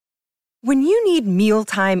When you need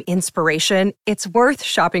mealtime inspiration, it's worth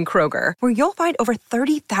shopping Kroger, where you'll find over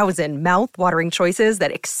 30,000 mouth-watering choices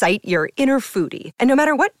that excite your inner foodie. And no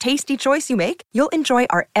matter what tasty choice you make, you'll enjoy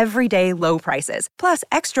our everyday low prices, plus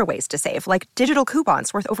extra ways to save, like digital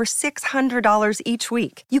coupons worth over $600 each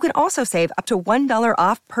week. You can also save up to $1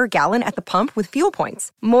 off per gallon at the pump with fuel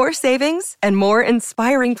points. More savings and more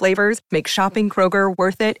inspiring flavors make shopping Kroger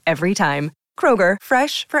worth it every time. Kroger,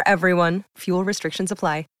 fresh for everyone. Fuel restrictions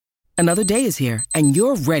apply. Another day is here, and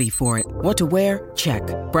you're ready for it. What to wear? Check.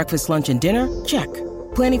 Breakfast, lunch, and dinner? Check.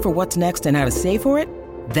 Planning for what's next and how to save for it?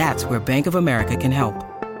 That's where Bank of America can help.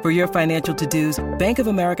 For your financial to-dos, Bank of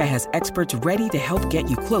America has experts ready to help get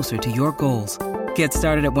you closer to your goals. Get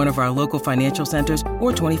started at one of our local financial centers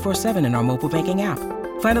or 24/7 in our mobile banking app.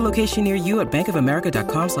 Find a location near you at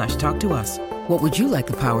bankofamerica.com/talktous. What would you like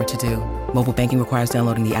the power to do? Mobile banking requires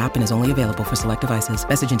downloading the app and is only available for select devices.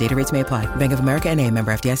 Message and data rates may apply. Bank of America N.A.,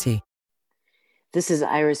 member FDIC. This is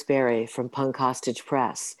Iris Berry from Punk Hostage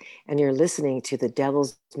Press, and you're listening to the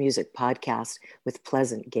Devil's Music Podcast with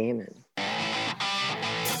Pleasant Gehman.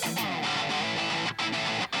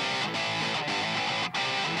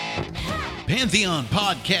 Pantheon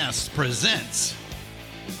Podcasts presents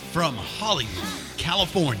from Hollywood,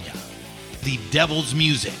 California, The Devil's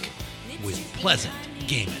Music with Pleasant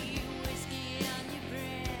Gehman.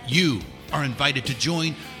 You are invited to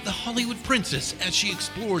join the Hollywood princess as she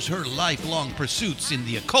explores her lifelong pursuits in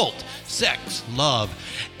the occult, sex, love,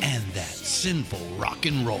 and that sinful rock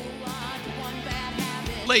and roll.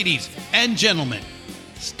 Ladies and gentlemen,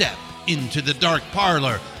 step into the dark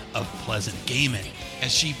parlor of Pleasant Gehman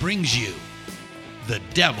as she brings you the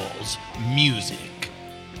Devil's Music.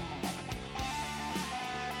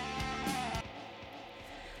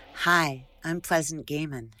 Hi, I'm Pleasant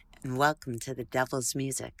Gehman, and welcome to the Devil's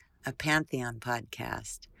Music, a Pantheon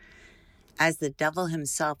podcast. As the devil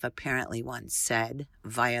himself apparently once said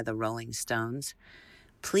via the Rolling Stones,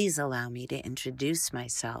 please allow me to introduce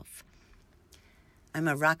myself. I'm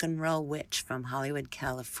a rock and roll witch from Hollywood,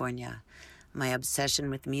 California. My obsession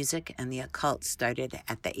with music and the occult started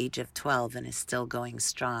at the age of 12 and is still going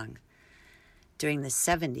strong. During the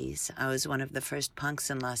 70s, I was one of the first punks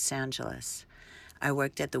in Los Angeles. I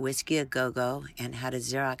worked at the Whiskey A Go-Go and had a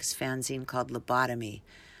Xerox fanzine called Lobotomy,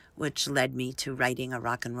 which led me to writing a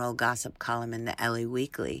rock and roll gossip column in the LA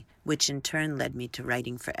Weekly, which in turn led me to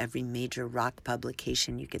writing for every major rock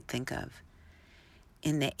publication you could think of.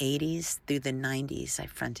 In the 80s through the 90s, I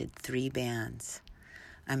fronted 3 bands.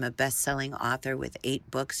 I'm a best-selling author with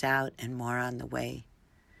 8 books out and more on the way.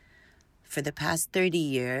 For the past 30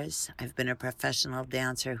 years, I've been a professional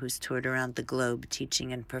dancer who's toured around the globe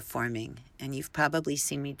teaching and performing, and you've probably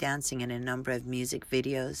seen me dancing in a number of music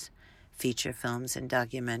videos, feature films, and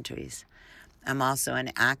documentaries. I'm also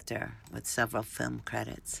an actor with several film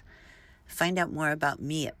credits. Find out more about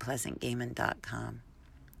me at pleasantgehman.com.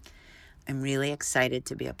 I'm really excited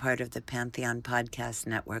to be a part of the Pantheon Podcast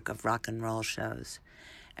network of rock and roll shows.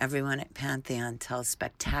 Everyone at Pantheon tells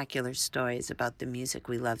spectacular stories about the music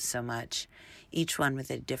we love so much, each one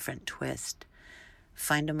with a different twist.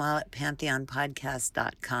 Find them all at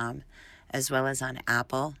pantheonpodcast.com, as well as on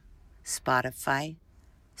Apple, Spotify,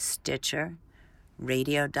 Stitcher,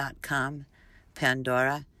 radio.com,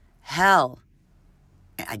 Pandora, hell,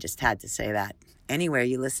 I just had to say that, anywhere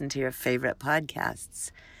you listen to your favorite podcasts.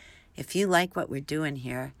 If you like what we're doing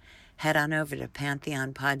here, head on over to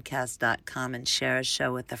pantheonpodcast.com and share a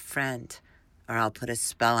show with a friend, or I'll put a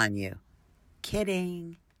spell on you.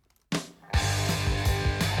 Kidding.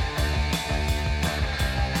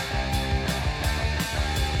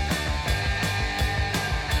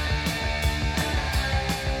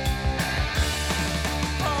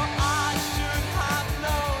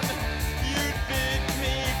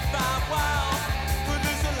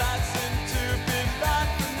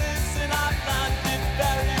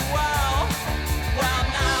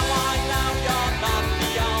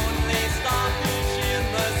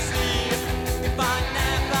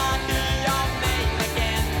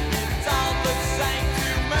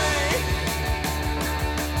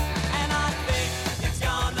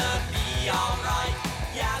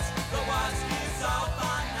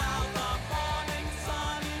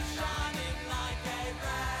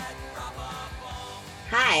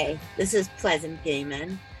 Hi, this is Pleasant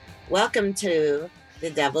Gehman. Welcome to The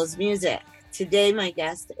Devil's Music. Today my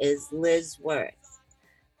guest is Liz Worth.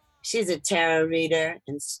 She's a tarot reader,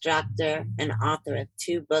 instructor, and author of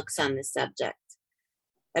 2 books on the subject.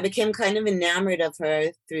 I became kind of enamored of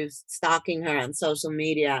her through stalking her on social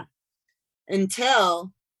media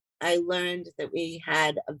until I learned that we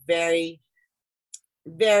had a very,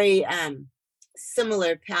 very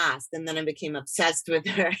similar past, and then I became obsessed with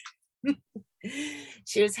her.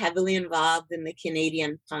 She was heavily involved in the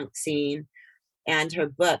Canadian punk scene, and her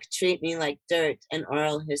book, Treat Me Like Dirt, An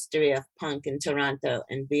Oral History of Punk in Toronto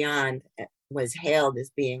and Beyond, was hailed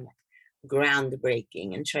as being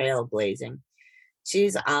groundbreaking and trailblazing.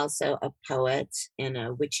 She's also a poet and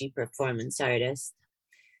a witchy performance artist.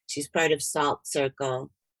 She's part of Salt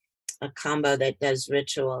Circle, a combo that does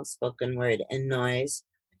ritual, spoken word, and noise.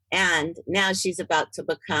 And now she's about to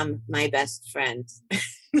become my best friend.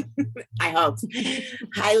 I hope.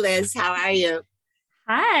 Hi, Liz. How are you?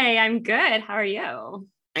 Hi, I'm good. How are you?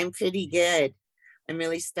 I'm pretty good. I'm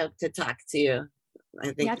really stoked to talk to you.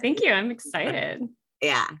 Thank you. I'm excited.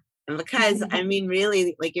 Yeah. And because, I mean,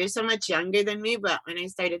 really, like, you're so much younger than me, but when I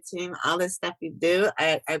started seeing all the stuff you do,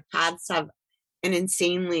 our paths have an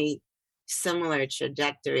insanely similar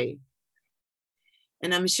trajectory.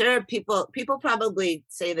 And I'm sure people probably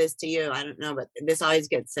say this to you. I don't know, but this always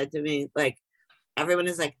gets said to me. Like, everyone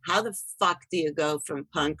is like, how the fuck do you go from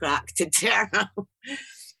punk rock to tarot?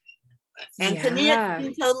 And to me,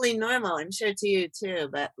 it's totally normal. I'm sure to you too,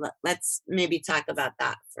 but let's maybe talk about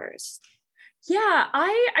that first. Yeah,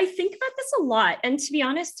 I think about this a lot. And to be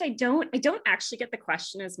honest, I don't actually get the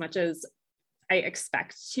question as much as I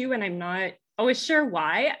expect to, and I'm not always sure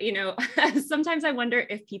why. You know, sometimes I wonder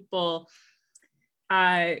if people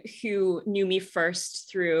who knew me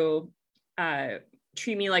first through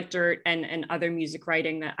Treat Me Like Dirt and other music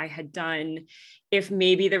writing that I had done, if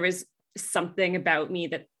maybe there was something about me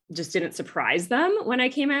that just didn't surprise them when I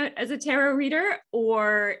came out as a tarot reader,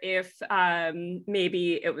 or if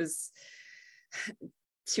maybe it was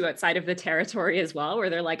too outside of the territory as well, where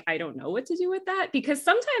they're like, I don't know what to do with that. Because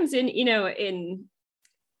sometimes in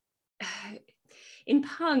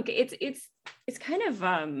punk, it's kind of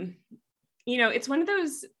it's one of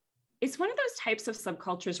those types of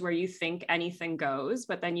subcultures where you think anything goes,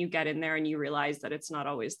 but then you get in there and you realize that it's not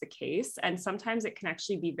always the case. And sometimes it can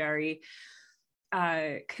actually be very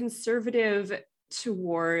conservative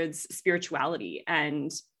towards spirituality. And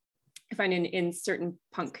I find in certain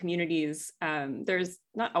punk communities, there's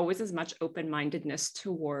not always as much open-mindedness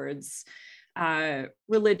towards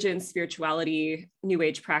religion, spirituality, new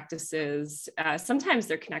age practices. Sometimes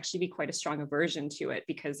there can actually be quite a strong aversion to it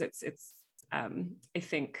because it's I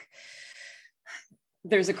think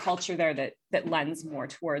there's a culture there that lends more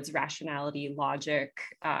towards rationality, logic,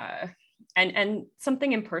 and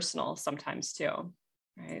something impersonal sometimes too,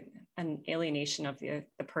 right? An alienation of the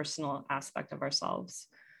personal aspect of ourselves.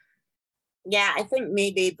 Yeah, I think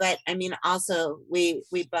maybe, but I mean, also we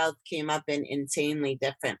both came up in insanely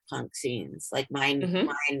different punk scenes. Like mine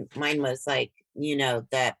was like, you know,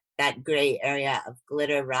 that gray area of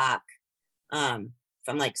glitter rock,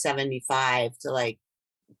 from like 75 to like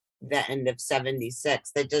the end of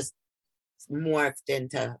 76 that just morphed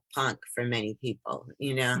into punk for many people,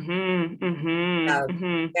 you know.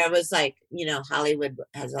 There was like, you know, Hollywood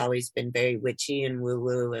has always been very witchy and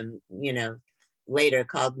woo-woo and, you know, later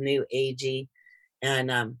called new agey, and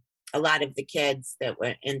a lot of the kids that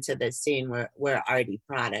were into the scene were already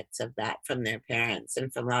products of that from their parents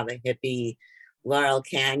and from all the hippie Laurel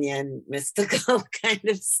Canyon mystical kind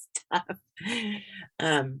of stuff.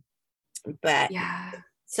 But yeah,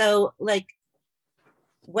 so like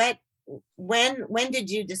when did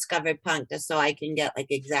you discover punk, just so I can get like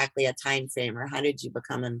exactly a time frame, or how did you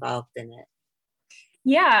become involved in it?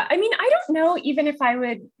 Yeah, I mean, I don't know even if I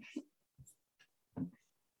would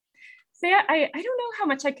say I don't know how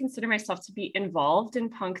much I consider myself to be involved in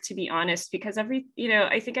punk, to be honest, because I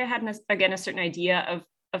think I had a certain idea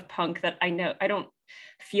of punk that I don't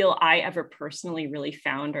feel I ever personally really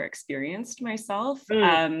found or experienced myself.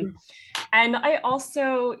 And I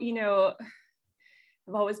also, you know,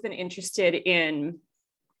 I've always been interested in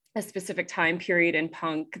a specific time period in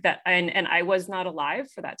punk and I was not alive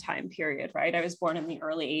for that time period, right? I was born in the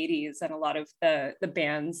early 80s, and a lot of the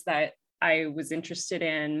bands that I was interested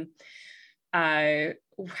in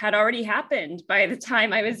had already happened by the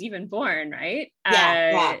time I was even born, right?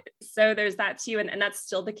 Yeah. So there's that too, and that's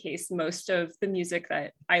still the case. Most of the music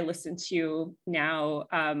that I listen to now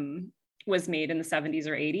was made in the 70s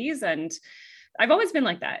or 80s, and I've always been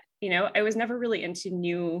like that. You know, I was never really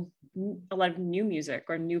into a lot of new music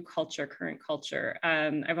or new culture, current culture.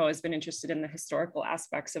 I've always been interested in the historical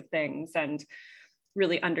aspects of things and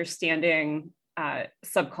really understanding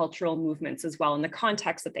subcultural movements as well in the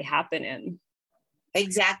context that they happen in.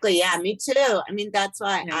 Exactly. Yeah, me too. I mean, that's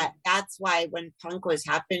why when punk was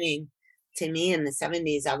happening, to me in the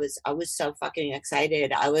 70s, I was so fucking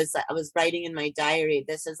excited. I was writing in my diary,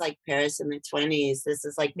 this is like Paris in the 20s. This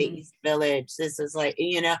is like the East Village. This is like,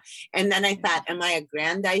 you know, and then I thought, am I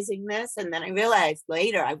aggrandizing this? And then I realized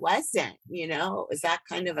later I wasn't, you know, it was that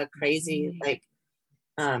kind of a crazy, like,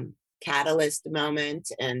 catalyst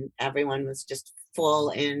moment, and everyone was just full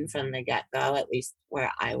in from the get-go, at least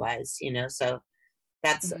where I was, you know. So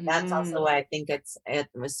that's also why I think it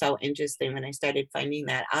was so interesting when I started finding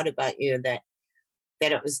that out about you, that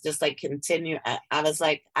it was just like continue. I was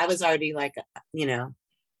already like, you know,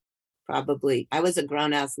 probably I was a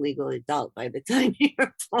grown-ass legal adult by the time you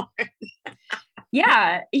were born.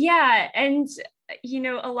 Yeah. And, you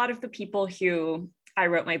know, a lot of the people who I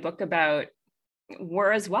wrote my book about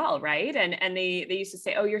were as well, right? And they used to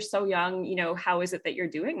say, oh, you're so young, you know, how is it that you're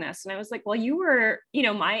doing this? And I was like, well, you were, you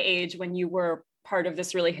know, my age when you were part of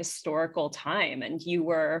this really historical time, and you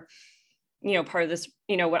were, you know, part of this,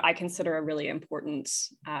 you know, what I consider a really important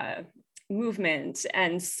movement.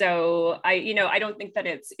 And so I don't think that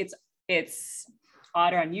it's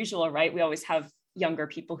odd or unusual, right? We always have younger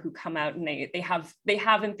people who come out and they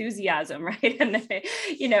have enthusiasm, right? And they,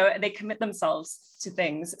 you know, they commit themselves to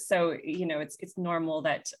things. So, you know, it's normal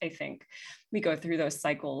that I think we go through those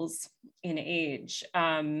cycles in age.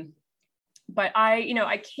 But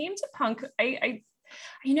I came to punk, I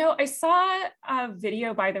saw a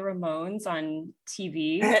video by the Ramones on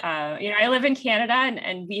TV. You know, I live in Canada,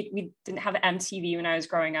 and we didn't have MTV when I was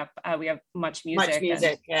growing up. We have Much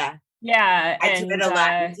Music. Yeah. Yeah. I did a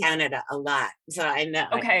lot in Canada, a lot. So I know.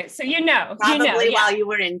 Okay. So, you know. Probably yeah. while you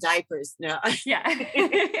were in diapers. No. Yeah.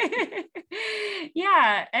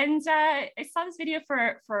 Yeah. And I saw this video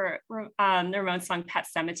for the Ramones song Pet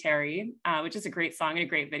Cemetery, which is a great song and a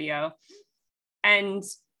great video. And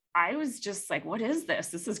I was just like, what is this?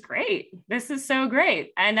 This is great. This is so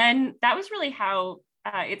great. And then that was really how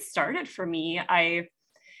it started for me. The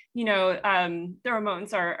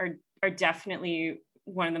Ramones are definitely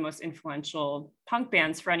one of the most influential punk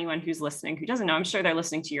bands for anyone who's listening who doesn't know. I'm sure they're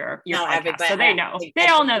listening to your podcast, so they know. They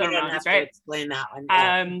all know the Ramones, right? Explain that one.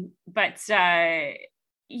 Yeah.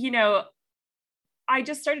 You know, I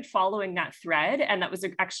just started following that thread, and that was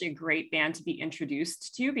actually a great band to be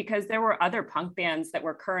introduced to, because there were other punk bands that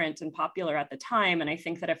were current and popular at the time. And I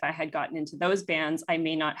think that if I had gotten into those bands, I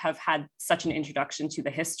may not have had such an introduction to the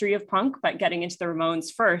history of punk, but getting into the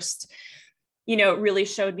Ramones first, you know, really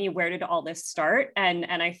showed me where did all this start. And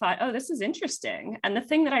I thought, oh, this is interesting. And the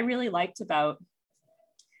thing that I really liked about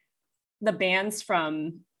the bands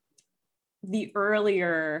from the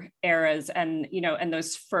earlier eras and, you know, and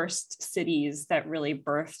those first cities that really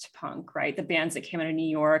birthed punk, right? The bands that came out of New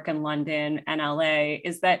York and London and LA,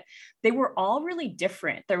 is that they were all really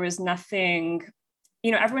different. There was nothing,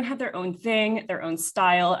 you know, everyone had their own thing, their own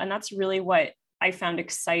style. And that's really what I found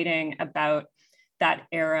exciting about that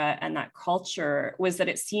era and that culture, was that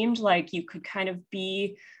it seemed like you could kind of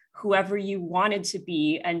be whoever you wanted to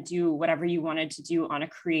be and do whatever you wanted to do on a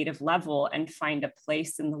creative level and find a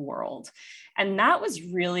place in the world. And that was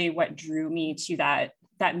really what drew me to that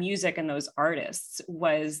music and those artists,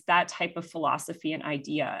 was that type of philosophy and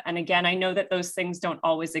idea. And again, I know that those things don't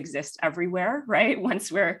always exist everywhere, right?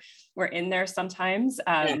 Once we're in there sometimes.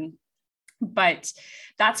 But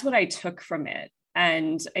that's what I took from it.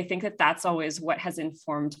 And I think that that's always what has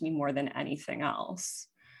informed me more than anything else.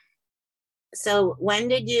 So when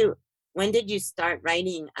did you start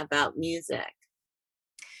writing about music?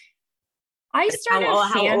 I started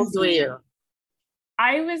how old were you?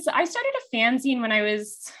 I started a fanzine when I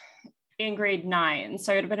was in grade 9.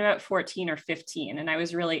 So I would have been about 14 or 15. And I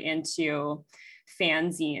was really into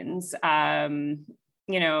fanzines.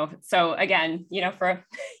 You know, so again, you know, for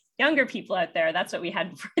younger people out there, that's what we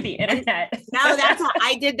had for the internet. No, that's how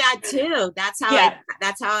I did that too. That's how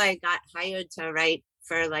I got hired to write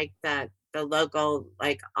for like the local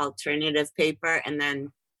like alternative paper, and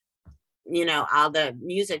then, you know, all the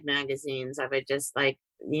music magazines. I would just like,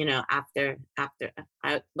 you know,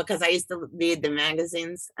 because I used to read the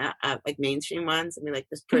magazines, like mainstream ones, and be like,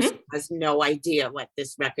 this person has no idea what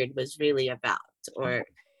this record was really about, or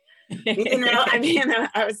you know, I mean,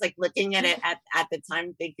 I was like looking at it at the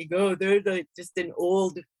time thinking, oh, they're like just an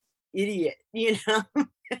old idiot, you know?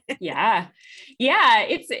 Yeah.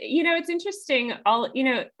 It's, you know, it's interesting. What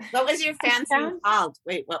was your fanzine called?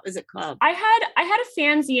 Wait, what was it called? I had a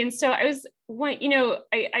fanzine. So I was, you know,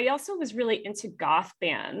 I also was really into goth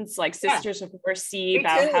bands like Sisters of Mercy,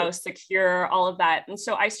 Bauhaus, Secure, all of that. And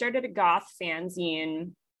so I started a goth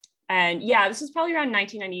fanzine, and this was probably around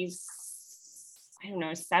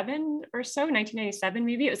 1997 or so, 1997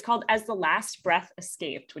 maybe. It was called As the Last Breath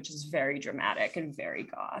Escaped, which is very dramatic and very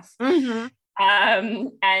goth.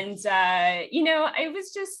 It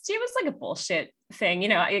was like a bullshit thing.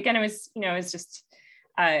 Again, I was just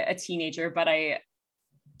a teenager, but I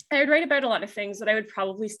would write about a lot of things that I would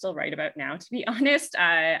probably still write about now, to be honest.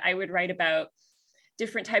 I would write about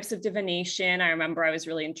different types of divination. I remember I was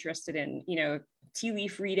really interested in, tea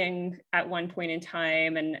leaf reading at one point in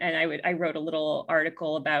time. And I wrote a little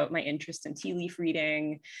article about my interest in tea leaf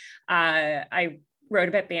reading. I wrote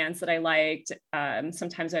about bands that I liked.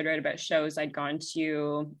 Sometimes I'd write about shows I'd gone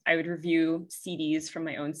to. I would review CDs from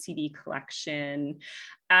my own CD collection.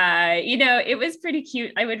 It was pretty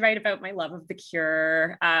cute. I would write about my love of The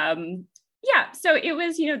Cure. So it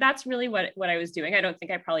was, that's really what I was doing. I don't think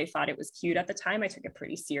I probably thought it was cute at the time. I took it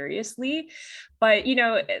pretty seriously. But,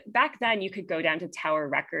 back then you could go down to Tower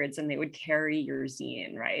Records and they would carry your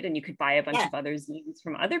zine, right? And you could buy a bunch of other zines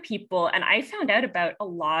from other people. And I found out about a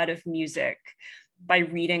lot of music by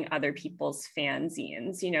reading other people's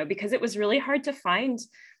fanzines, because it was really hard to find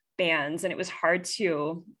bands and it was hard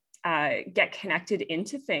to get connected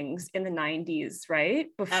into things in the 90s, right?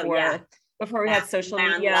 Before we had social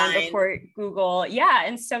media and before Google. Yeah.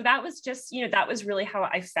 And so that was just, that was really how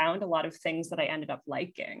I found a lot of things that I ended up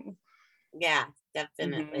liking. Yeah,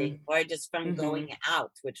 definitely. Or just from going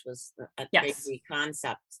out, which was a crazy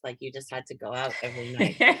concept. Like you just had to go out every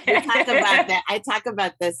night. We talk about that. I talk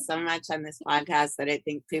about this so much on this podcast that I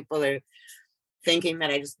think people are thinking that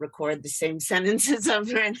I just record the same sentences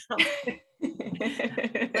over and over.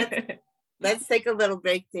 Let's take a little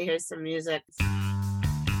break to hear some music.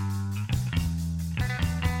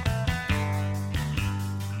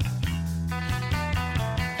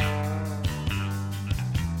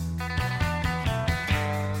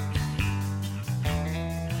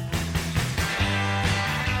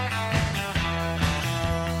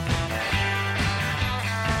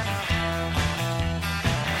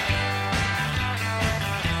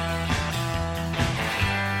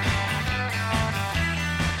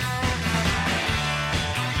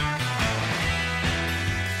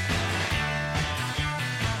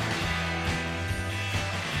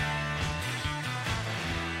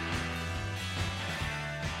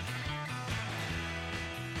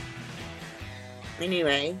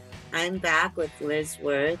 Anyway, I'm back with Liz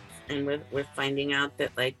Wirth, and we're finding out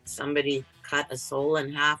that like somebody cut a soul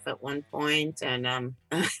in half at one point and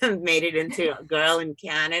made it into a girl in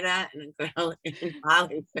Canada and a girl in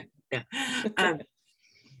Hollywood.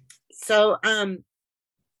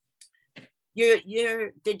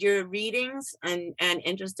 Did your readings and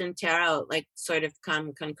interest in tarot like sort of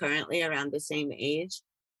come concurrently around the same age?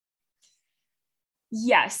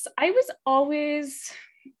 Yes, I was always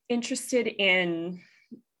interested in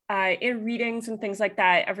readings and things like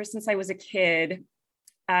that ever since I was a kid.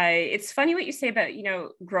 It's funny what you say about,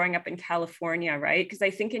 growing up in California, right? Because I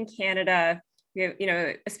think in Canada,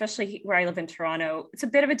 especially where I live in Toronto, it's a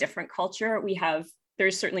bit of a different culture.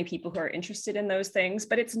 There's certainly people who are interested in those things,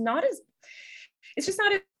 but it's just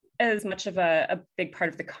not as much of a big part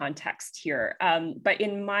of the context here. But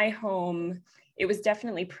in my home, it was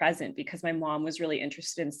definitely present because my mom was really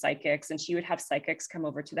interested in psychics, and she would have psychics come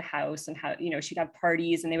over to the house and she'd have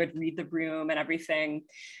parties and they would read the room and everything.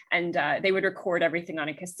 And they would record everything on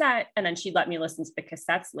a cassette, and then she'd let me listen to the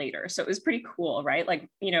cassettes later. So it was pretty cool, right? Like,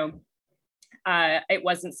 it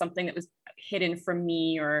wasn't something that was hidden from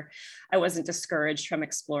me, or I wasn't discouraged from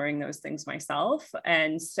exploring those things myself.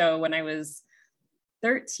 And so when I was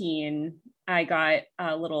 13, I got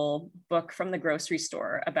a little book from the grocery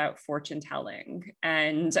store about fortune telling.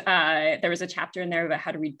 And there was a chapter in there about how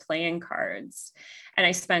to read playing cards. And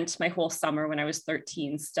I spent my whole summer when I was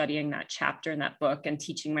 13 studying that chapter in that book and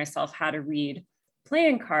teaching myself how to read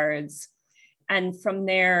playing cards. And from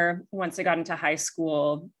there, once I got into high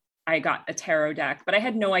school, I got a tarot deck, but I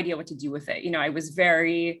had no idea what to do with it. I was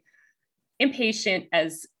very impatient,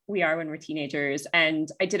 as we are when we're teenagers, and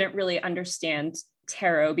I didn't really understand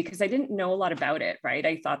tarot because I didn't know a lot about it, right?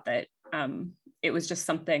 I thought that it was just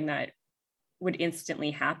something that would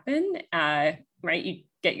instantly happen, right? You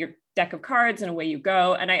get your deck of cards and away you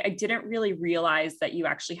go. And I didn't really realize that you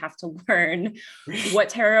actually have to learn what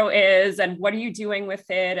tarot is and what are you doing with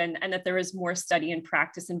it, and that there was more study and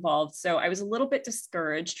practice involved. So I was a little bit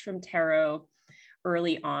discouraged from tarot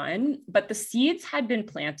early on, but the seeds had been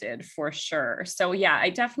planted for sure. So yeah,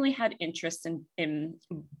 I definitely had interest in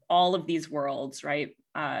all of these worlds, right?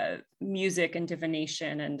 Music and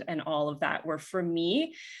divination and all of that were, for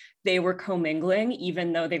me, they were commingling,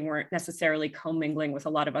 even though they weren't necessarily commingling with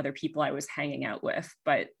a lot of other people I was hanging out with.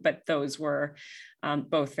 But those were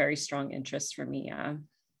both very strong interests for me.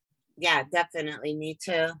 Yeah, definitely. Me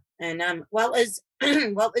too. And what was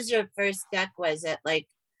what was your first deck? Was it like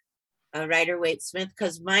a Rider-Waite-Smith,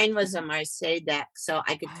 because mine was a Marseille deck, so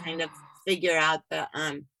I could kind of figure out the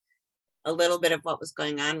a little bit of what was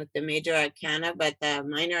going on with the major arcana, but the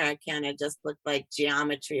minor arcana just looked like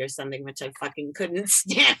geometry or something, which I fucking couldn't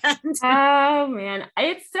stand. Oh man,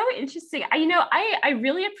 it's so interesting. I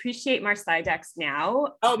really appreciate Marseille decks now.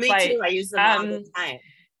 Oh, me too. I use them all the time.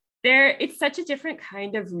 It's such a different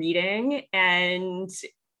kind of reading, and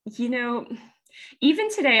even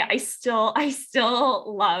today, I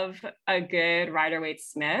still love a good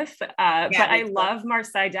Rider-Waite-Smith, but I love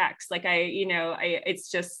Marseille decks. Like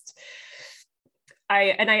it's just.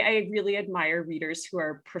 I really admire readers who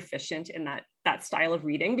are proficient in that style of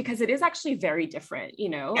reading, because it is actually very different,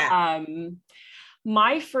 Yeah.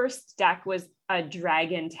 My first deck was a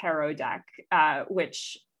Dragon Tarot deck,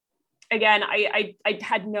 which again, I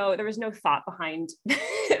had there was no thought behind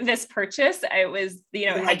this purchase. It was,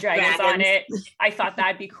 it had dragons on it. I thought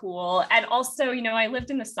that'd be cool. And also, I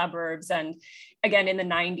lived in the suburbs, and again, in the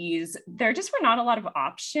 90s, there just were not a lot of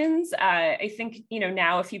options. I think,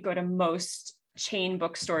 now if you go to most chain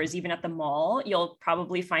bookstores, even at the mall, you'll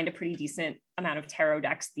probably find a pretty decent amount of tarot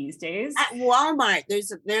decks these days. At Walmart, there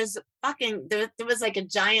was like a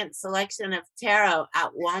giant selection of tarot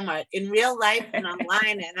at Walmart in real life and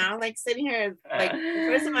online, and I'm like sitting here, like the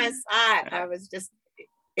first time I saw it, I was just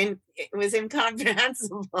it was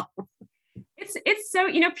incomprehensible. It's so,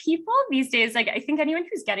 people these days, like I think anyone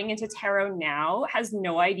who's getting into tarot now has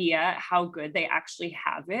no idea how good they actually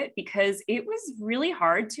have it, because it was really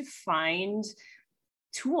hard to find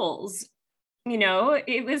tools.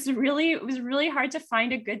 It was really hard to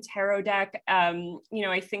find a good tarot deck.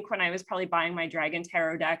 I think when I was probably buying my Dragon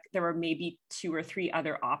Tarot deck, there were maybe 2 or 3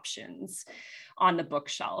 other options on the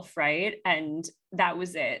bookshelf, right? And that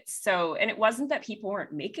was it. So, and it wasn't that people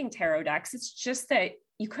weren't making tarot decks, it's just that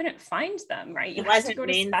you couldn't find them, right? You had to go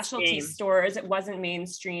to specialty stores. It wasn't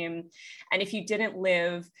mainstream. And if you didn't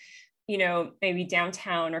live, maybe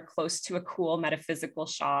downtown or close to a cool metaphysical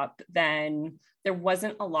shop, then there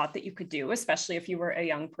wasn't a lot that you could do, especially if you were a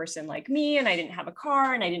young person like me and I didn't have a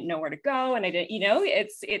car and I didn't know where to go. And I didn't,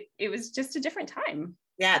 it was just a different time.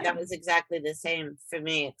 Yeah, that was exactly the same for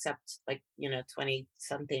me, except 20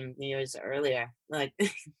 something years earlier. Like,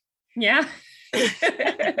 yeah.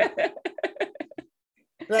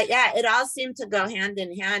 But yeah, it all seemed to go hand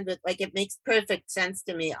in hand with, like, it makes perfect sense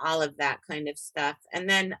to me, all of that kind of stuff. And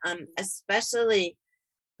then especially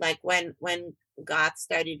like when goth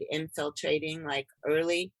started infiltrating like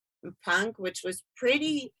early punk, which was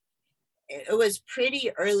pretty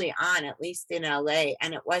early on, at least in LA,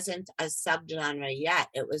 and it wasn't a subgenre yet.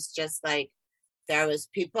 It was just like there was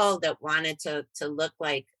people that wanted to look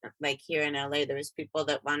like here in LA, there was people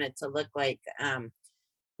that wanted to look like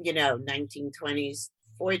 1920s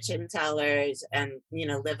fortune tellers and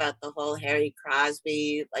live out the whole Harry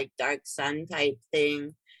Crosby like Dark Sun type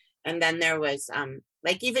thing. And then there was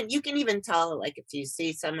like, even you can even tell, like, if you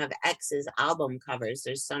see some of X's album covers,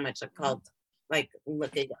 there's so much occult like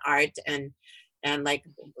looking art and like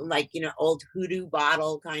old hoodoo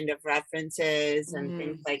bottle kind of references and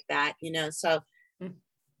things like that, so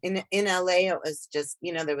in LA it was just,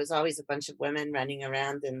 there was always a bunch of women running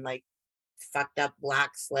around in like fucked up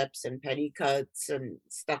black slips and petticoats and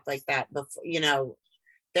stuff like that before,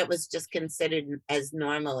 that was just considered as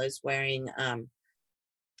normal as wearing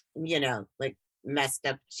like messed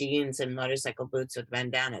up jeans and motorcycle boots with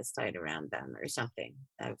bandanas tied around them or something.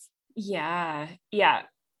 Yeah.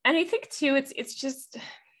 And I think too, it's just,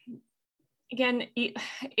 again,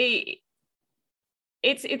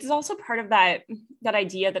 it's also part of that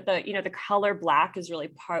idea that the color black is really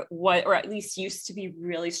part what, or at least used to be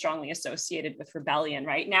really strongly associated with rebellion.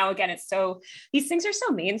 Right now, again, these things are so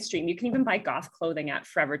mainstream. You can even buy goth clothing at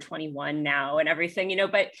Forever 21 now and everything,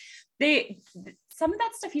 but some of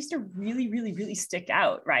that stuff used to really, really, really stick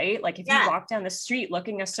out, right? Like if you walk down the street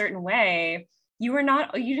looking a certain way, you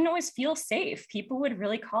didn't always feel safe. People would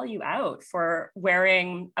really call you out for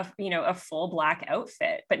wearing a full black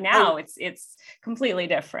outfit. But now it's completely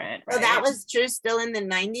different. Right? Well, that was true still in the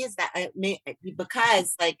 90s.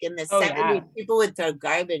 Because like in the 70s, people would throw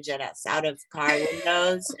garbage at us out of car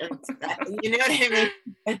windows. You know what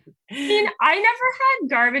I mean? I never had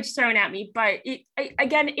garbage thrown at me, but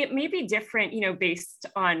it may be different, based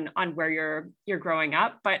on where you're growing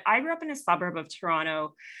up. But I grew up in a suburb of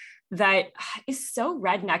Toronto that is so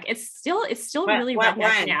redneck. It's still really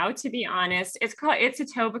redneck now, to be honest. It's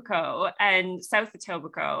Etobicoke and South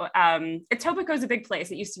Etobicoke. Etobicoke is a big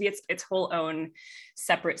place. It used to be its whole own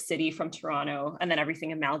separate city from Toronto, and then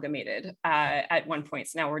everything amalgamated at one point.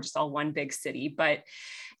 So now we're just all one big city. But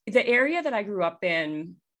the area that I grew up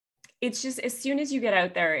in, it's just, as soon as you get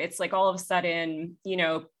out there, it's like all of a sudden,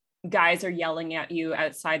 guys are yelling at you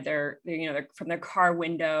outside they're from their car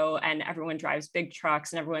window, and everyone drives big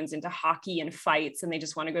trucks, and everyone's into hockey and fights, and they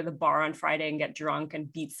just want to go to the bar on Friday and get drunk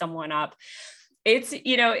and beat someone up. It's,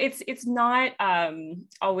 it's not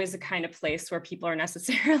always the kind of place where people are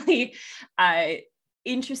necessarily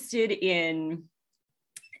interested in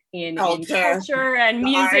culture and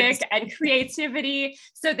music and creativity.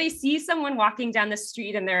 So they see someone walking down the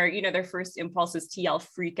street, and their first impulse is to yell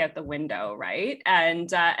 "freak" out the window, right?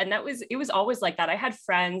 And it was always like that. I had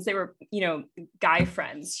friends, they were, guy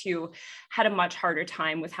friends who had a much harder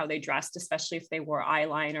time with how they dressed, especially if they wore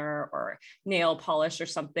eyeliner or nail polish or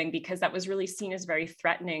something, because that was really seen as very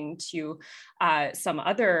threatening to some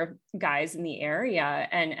other guys in the area,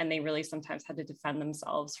 and they really sometimes had to defend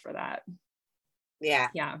themselves for that. Yeah.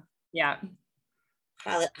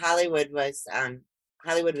 Hollywood was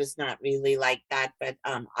not really like that, but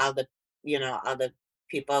all the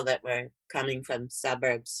people that were coming from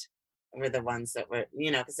suburbs were the ones that were,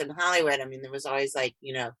 because in Hollywood, I mean, there was always like,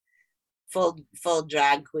 full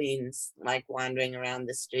drag queens like wandering around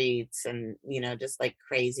the streets, and just like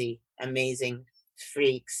crazy, amazing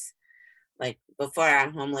freaks. Like before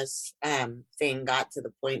our homeless thing got to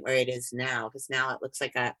the point where it is now, because now it looks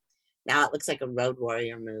like a Road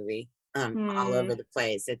Warrior movie all over the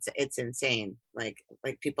place. It's insane. Like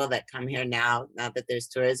people that come here now that there's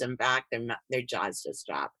tourism back, their jaws just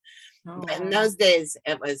drop. But in those days,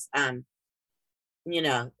 it was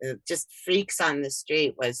just freaks on the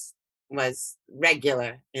street was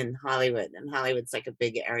regular in Hollywood, and Hollywood's like a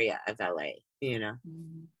big area of LA.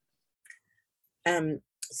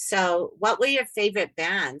 So what were your favorite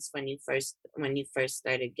bands when you first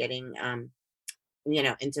started getting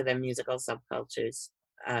into the musical subcultures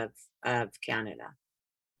of Canada?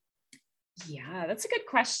 Yeah, that's a good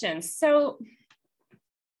question. So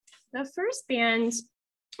the first band,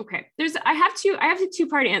 okay, I have a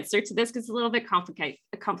two-part answer to this because it's a little bit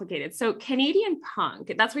complicated. So Canadian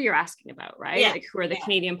punk, that's what you're asking about, right? Yeah. Like, who are the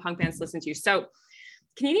Canadian punk bands to listen to? So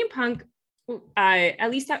Canadian punk,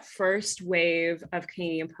 at least that first wave of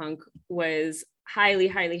Canadian punk was highly,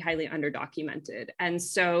 highly, highly underdocumented. And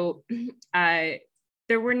so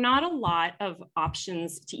there were not a lot of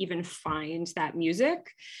options to even find that music,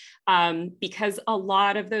 because a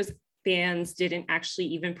lot of those bands didn't actually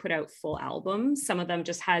even put out full albums. Some of them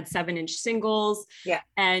just had 7-inch singles. Yeah.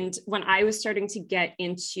 And when I was starting to get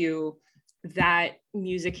into that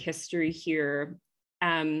music history here,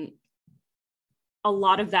 a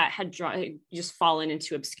lot of that had just fallen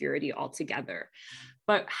into obscurity altogether.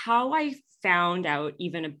 But how I found out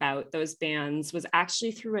even about those bands was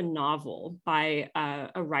actually through a novel by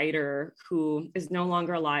a writer who is no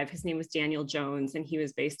longer alive. His name was Daniel Jones, and he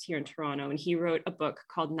was based here in Toronto, and he wrote a book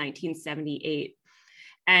called 1978.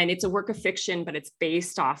 And it's a work of fiction, but it's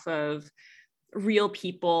based off of real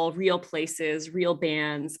people, real places, real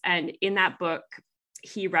bands. And in that book,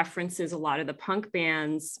 he references a lot of the punk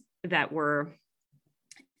bands that were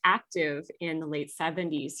active in the late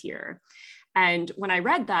 70s here. And when I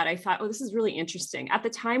read that, I thought, oh, this is really interesting. At the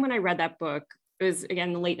time when I read that book, it was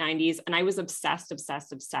again the late 90s, and I was obsessed with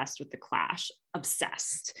the Clash.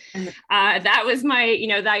 Obsessed. That was my,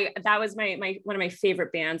 that was my one of my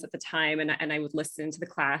favorite bands at the time, and I would listen to the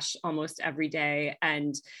Clash almost every day.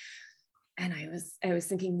 And I was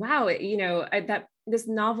thinking, wow, that this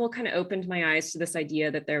novel kind of opened my eyes to this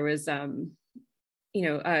idea that there was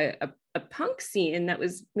a punk scene that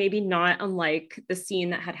was maybe not unlike the scene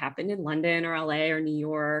that had happened in London or LA or New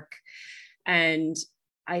York. And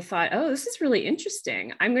I thought, oh, this is really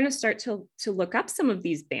interesting. I'm going to start to look up some of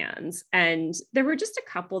these bands. And there were just a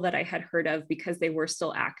couple that I had heard of because they were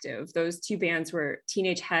still active. Those two bands were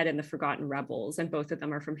Teenage Head and the Forgotten Rebels, and both of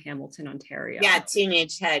them are from Hamilton, Ontario. Yeah,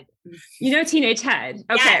 Teenage Head. You know Teenage Head.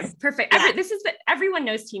 Okay, yes. Perfect. Yeah. Everyone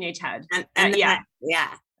knows Teenage Head. And yeah.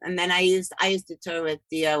 And then I used to tour with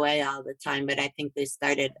DOA all the time, but I think they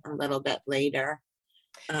started a little bit later.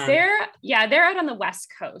 They're out on the West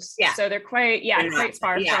Coast. Yeah. So they're quite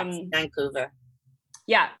far from Vancouver.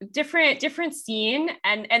 Yeah, different scene.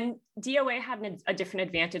 And DOA had a different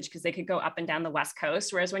advantage because they could go up and down the West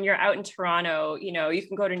Coast. Whereas when you're out in Toronto, you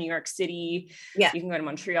can go to New York City, you can go to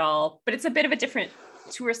Montreal, but it's a bit of a different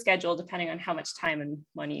tour schedule depending on how much time and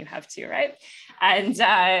money you have to, right? And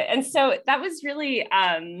so that was really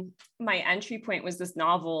my entry point, was this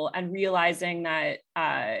novel, and realizing that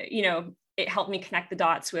it helped me connect the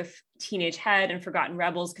dots with Teenage Head and Forgotten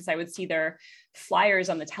Rebels, because I would see their flyers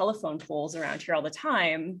on the telephone poles around here all the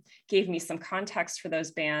time, gave me some context for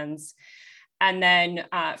those bands. And then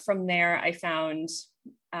from there, I found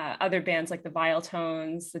other bands like the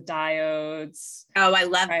Viletones, the Diodes. Oh, I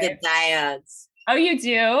love the Diodes. Oh, you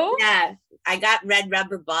do? Yeah, I got Red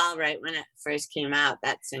Rubber Ball right when it first came out,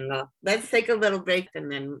 that single. Let's take a little break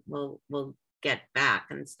and then we'll get back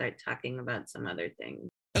and start talking about some other things.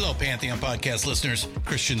 Hello, Pantheon Podcast listeners.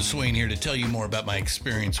 Christian Swain here to tell you more about my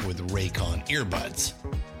experience with Raycon earbuds.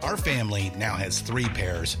 Our family now has 3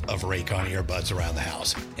 pairs of Raycon earbuds around the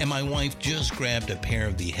house, and my wife just grabbed a pair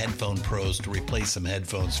of the Headphone Pros to replace some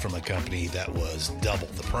headphones from a company that was double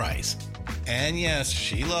the price. And yes,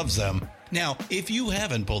 she loves them. Now, if you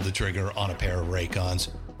haven't pulled the trigger on a pair of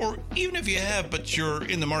Raycons, or even if you have, but you're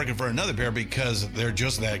in the market for another pair because they're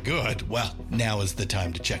just that good, well, now is the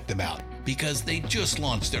time to check them out, because they just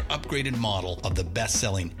launched their upgraded model of the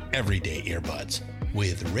best-selling everyday earbuds.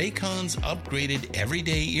 With Raycon's upgraded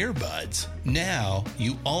everyday earbuds, now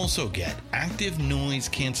you also get active noise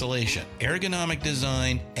cancellation, ergonomic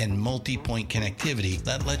design, and multi-point connectivity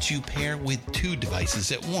that lets you pair with 2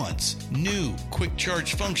 devices at once. New quick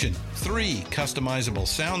charge function, 3 customizable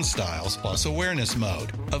sound styles, plus awareness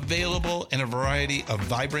mode. Available in a variety of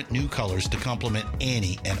vibrant new colors to complement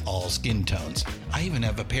any and all skin tones. I even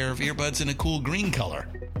have a pair of earbuds in a cool green color.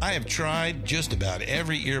 I have tried just about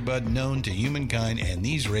every earbud known to humankind, and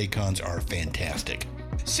these Raycons are fantastic.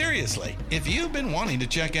 Seriously, if you've been wanting to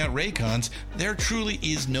check out Raycons, there truly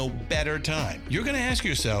is no better time. You're going to ask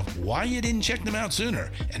yourself why you didn't check them out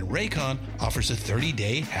sooner, and Raycon offers a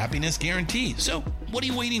 30-day happiness guarantee. So what are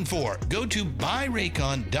you waiting for? Go to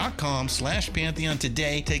buyraycon.com/Pantheon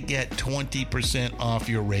today to get 20% off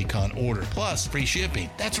your Raycon order, plus free shipping.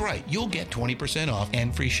 That's right, you'll get 20% off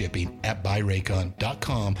and free shipping at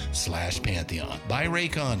buyraycon.com/Pantheon.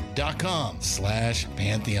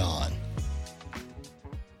 buyraycon.com/Pantheon.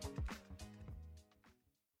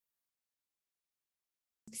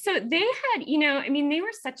 So they had, they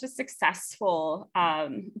were such a successful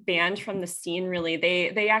band from the scene, really.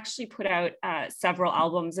 They actually put out several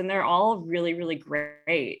albums, and they're all really, really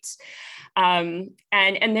great. And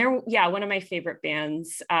they're, one of my favorite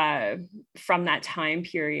bands from that time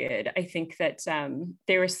period. I think that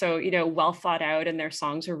they were so, well thought out, and their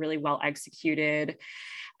songs were really well executed.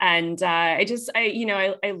 And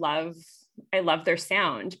I love their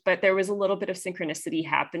sound, but there was a little bit of synchronicity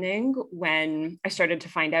happening when I started to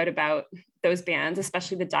find out about those bands,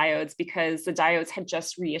 especially the Diodes, because the Diodes had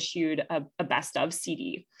just reissued a best of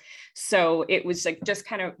CD. So it was like just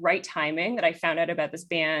kind of right timing that I found out about this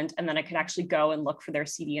band, and then I could actually go and look for their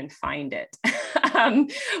CD and find it,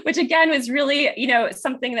 which again was really,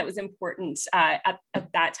 something that was important at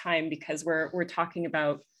that time, because we're talking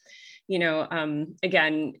about,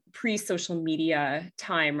 again, pre-social media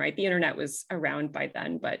time, right? The internet was around by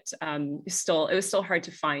then, but it was still hard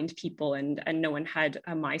to find people, and no one had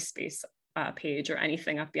a MySpace page or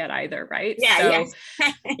anything up yet either, right? Yeah.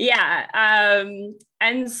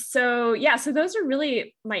 And so those are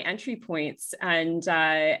really my entry points, and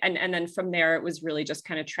then from there it was really just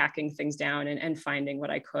kind of tracking things down and finding what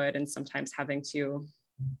I could, and sometimes having to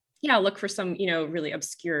look for some, really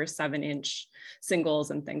obscure 7-inch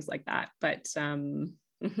singles and things like that. But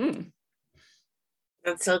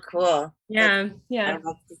That's so cool. Yeah.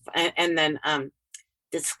 And then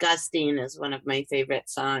Disgusting is one of my favorite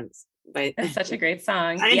songs. It's such a great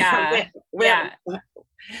song.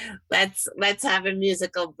 Let's have a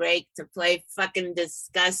musical break to play Fucking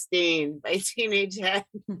Disgusting by Teenage Head.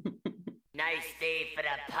 Nice day for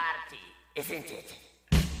a party, isn't it?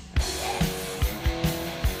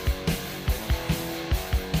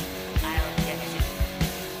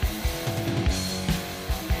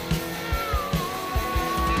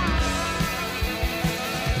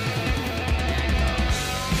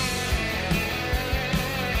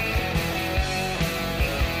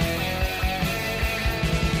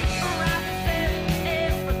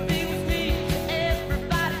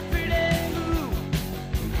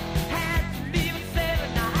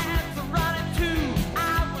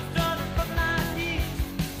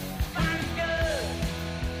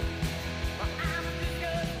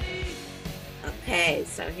 Okay,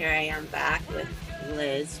 so here I am back with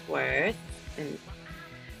Liz Worth, and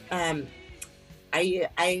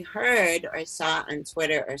I heard or saw on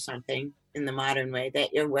Twitter or something in the modern way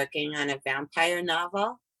that you're working on a vampire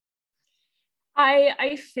novel.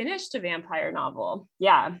 I finished a vampire novel.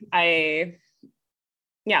 That's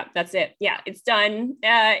it. Yeah, it's done.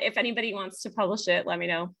 If anybody wants to publish it, let me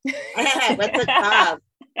know. What's it called?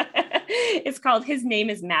 It's called His Name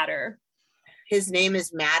is Matter. His Name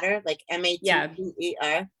is Matter, like Matter? Yeah.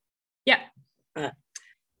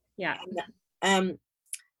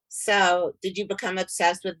 So did you become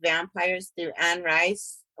obsessed with vampires through Anne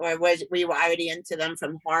Rice, or were you already into them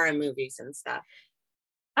from horror movies and stuff?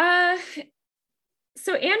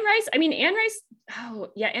 So Anne Rice,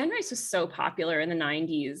 Anne Rice was so popular in the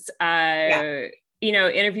 90s.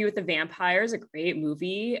 Interview with the Vampires, a great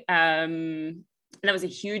movie. And that was a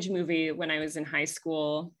huge movie when I was in high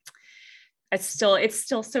school. It's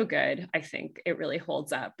still so good. I think it really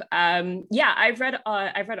holds up. I've read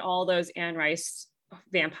all those Anne Rice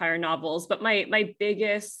vampire novels, but my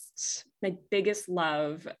biggest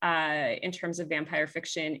love in terms of vampire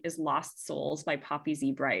fiction is Lost Souls by Poppy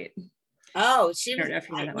Z. Brite. Oh, I don't know if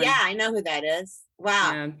you know that one. I know who that is.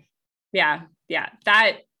 Wow. Yeah.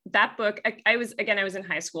 That book, I was in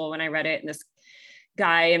high school when I read it, and this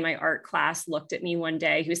guy in my art class looked at me one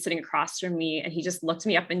day. He was sitting across from me, and he just looked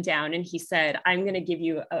me up and down, and he said, "I'm going to give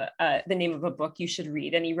you the name of a book you should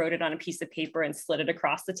read." And he wrote it on a piece of paper and slid it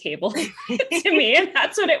across the table to me. And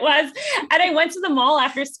that's what it was. And I went to the mall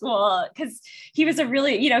after school because he was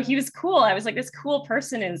he was cool. I was like, this cool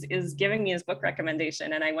person is giving me his book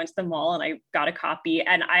recommendation. And I went to the mall and I got a copy,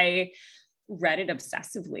 and I read it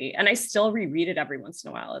obsessively, and I still reread it every once in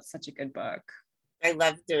a while. It's such a good book. I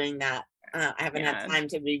love doing that. I haven't had time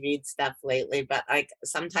to reread stuff lately, but like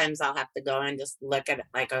sometimes I'll have to go and just look at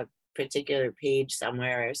like a particular page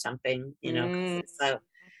somewhere or something, it's so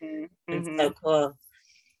cool.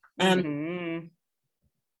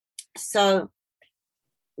 So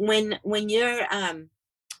when you're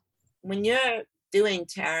doing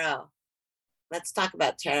tarot, let's talk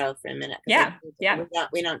about tarot for a minute.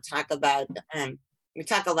 We don't talk about we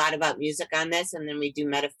talk a lot about music on this, and then we do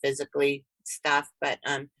metaphysically stuff, but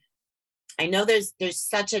I know there's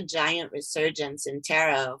such a giant resurgence in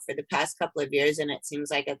tarot for the past couple of years, and it seems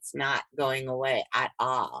like it's not going away at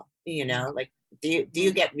all. Like do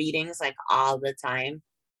you get readings like all the time?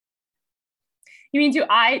 You mean do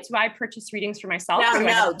I purchase readings for myself?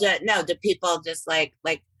 No, do people just like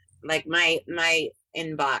my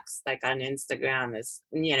inbox like on Instagram is,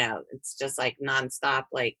 it's just like nonstop,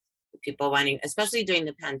 like people wanting, especially during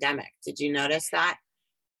the pandemic. Did you notice that?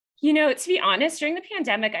 To be honest, during the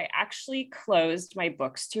pandemic, I actually closed my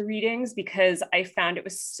books to readings because I found it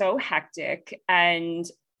was so hectic and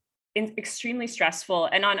extremely stressful.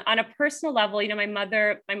 And on a personal level, my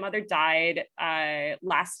mother died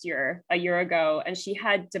last year, a year ago, and she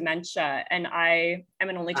had dementia. And I am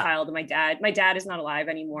an only child of my dad is not alive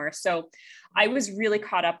anymore. So I was really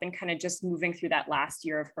caught up in kind of just moving through that last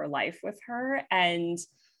year of her life with her. And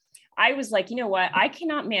I was like, you know what, I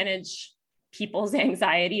cannot manage people's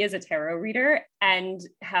anxiety as a tarot reader and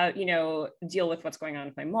how, deal with what's going on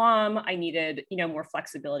with my mom. I needed, more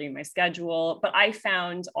flexibility in my schedule. But I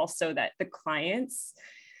found also that the clients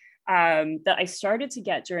that I started to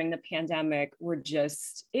get during the pandemic were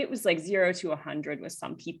it was like 0 to 100 with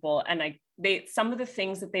some people. And some of the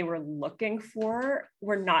things that they were looking for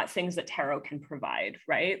were not things that tarot can provide,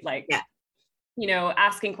 right? Like,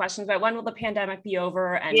 asking questions about when will the pandemic be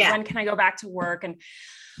over and when can I go back to work and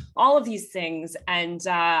all of these things. And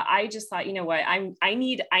I just thought, you know what, I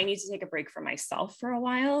need to take a break for myself for a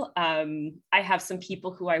while. I have some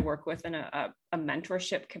people who I work with in a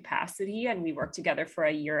mentorship capacity, and we work together for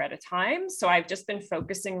a year at a time. So I've just been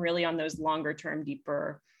focusing really on those longer term,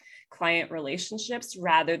 deeper client relationships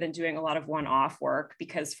rather than doing a lot of one-off work,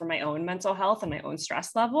 because for my own mental health and my own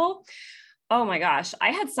stress level, oh my gosh, I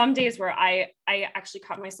had some days where I actually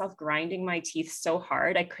caught myself grinding my teeth so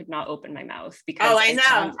hard I could not open my mouth because I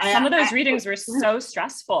know some of those readings were so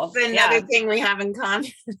stressful. Another thing we have in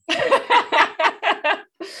common.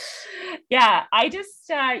 Yeah, I just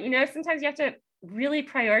sometimes you have to really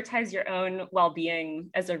prioritize your own well-being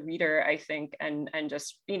as a reader, I think, and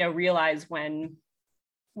just realize when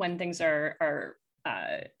things are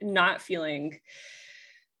not feeling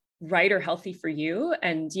right or healthy for you.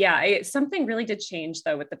 And something really did change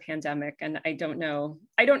though with the pandemic. And I don't know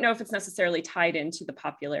if it's necessarily tied into the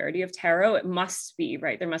popularity of tarot. It must be,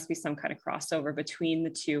 right? There must be some kind of crossover between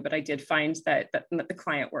the two, but I did find that the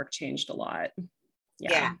client work changed a lot.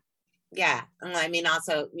 Yeah. I mean,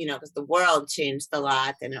 also, because the world changed a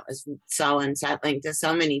lot, and it was so unsettling to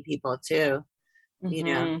so many people too.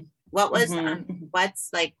 What was, what's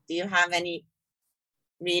like, do you have any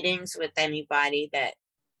readings with anybody that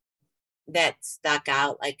stuck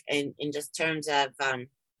out, like in just terms of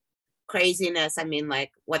craziness? I mean,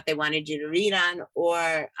 like what they wanted you to read on,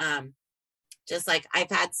 or just like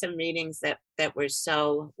I've had some readings that were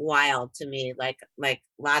so wild to me, like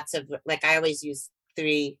lots of, like I always use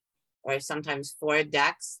 3 or sometimes 4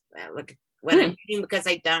 decks when I'm reading, because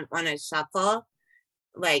I don't want to shuffle,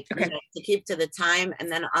 like to keep to the time.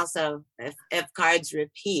 And then also if cards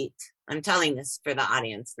repeat, I'm telling this for the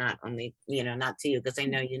audience, not only, not to you, because I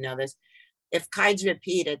know you know this. if cards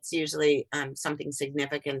repeat, it's usually something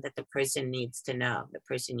significant that the person needs to know, the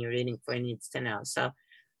person you're reading for needs to know. So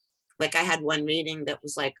like I had one reading that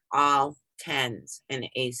was like all 10s and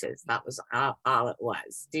aces. That was all it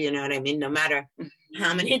was. Do you know what I mean? No matter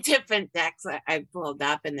how many different decks I pulled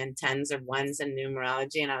up, and then 10s or 1s in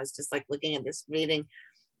numerology. And I was just like looking at this reading,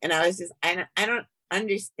 and I was just, I don't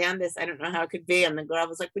understand this. I don't know how it could be. And the girl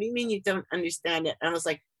was like, what do you mean you don't understand it? And I was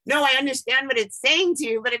like, no, I understand what it's saying to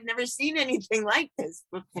you, but I've never seen anything like this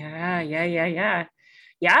before.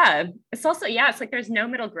 Yeah. It's also, it's like there's no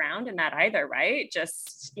middle ground in that either, right?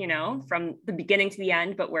 Just, you know, from the beginning to the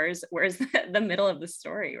end, but where's the middle of the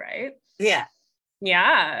story, right? Yeah.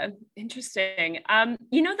 Interesting.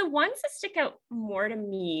 You know, the ones that stick out more to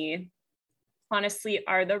me, honestly,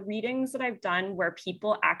 are the readings that I've done where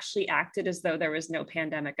people actually acted as though there was no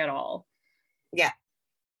pandemic at all. Yeah.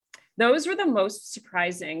 Those were the most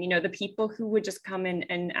surprising, you know, the people who would just come in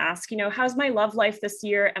and ask, you know, how's my love life this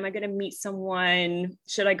year? Am I going to meet someone?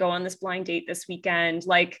 Should I go on this blind date this weekend?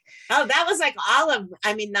 Like, oh, that was like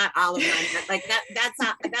not all of mine, but like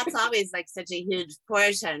that's always like such a huge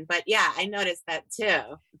portion. But yeah, I noticed that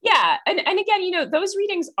too. Yeah. And again, you know, those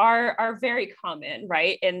readings are very common,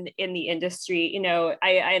 right? In the industry, you know,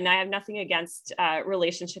 I have nothing against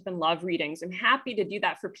relationship and love readings. I'm happy to do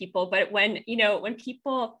that for people. But when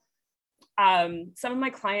people, some of my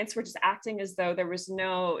clients were just acting as though there was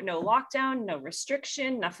no lockdown, no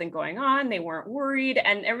restriction, nothing going on. They weren't worried,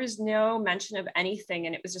 and there was no mention of anything.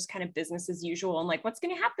 And it was just kind of business as usual. And like, what's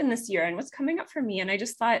going to happen this year, and what's coming up for me? And I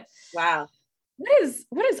just thought, wow, what is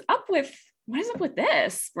up with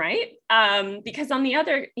this, right? Because on the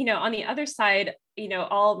other side, you know,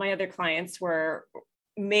 all of my other clients were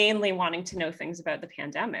mainly wanting to know things about the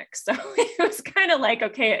pandemic. So it was kind of like,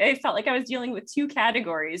 okay, I felt like I was dealing with two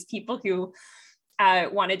categories: people who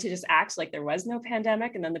wanted to just act like there was no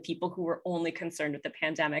pandemic, and then the people who were only concerned with the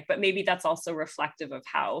pandemic. But maybe that's also reflective of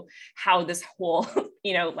how this whole,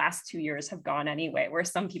 you know, last 2 years have gone anyway, where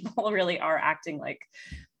some people really are acting like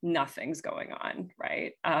nothing's going on,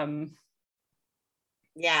 right?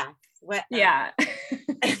 Yeah. What? Yeah.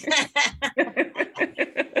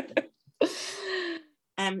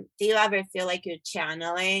 Do you ever feel like you're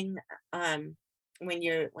channeling when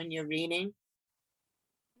you're reading?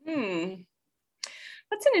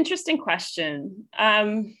 That's an interesting question.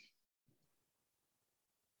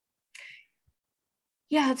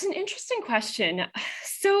 That's an interesting question.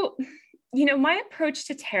 So, you know, my approach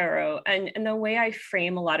to tarot and the way I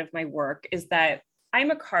frame a lot of my work is that I'm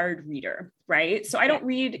a card reader, right? So I don't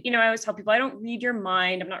read, you know, I always tell people, I don't read your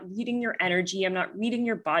mind. I'm not reading your energy. I'm not reading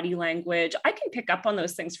your body language. I can pick up on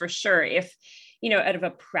those things for sure if, you know, out of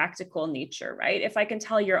a practical nature, right? If I can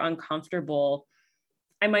tell you're uncomfortable,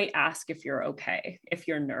 I might ask if you're okay, if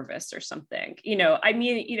you're nervous or something, you know, I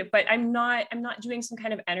mean, you know, but I'm not doing some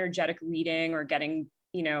kind of energetic reading or getting,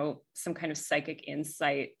 you know, some kind of psychic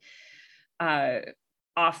insight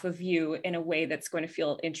off of you in a way that's going to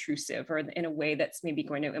feel intrusive, or in a way that's maybe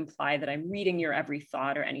going to imply that I'm reading your every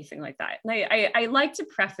thought or anything like that. And I like to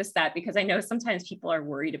preface that because I know sometimes people are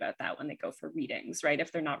worried about that when they go for readings, right?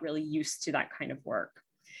 If they're not really used to that kind of work.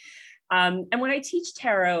 And when I teach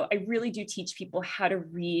tarot, I really do teach people how to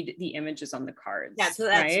read the images on the cards. Yeah, so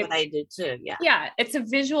that's right? What I do too. Yeah. Yeah, it's a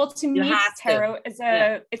visual to me. Tarot is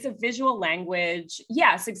it's a visual language.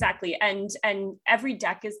 Yes, exactly. And every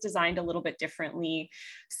deck is designed a little bit differently,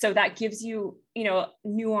 so that gives you, you know,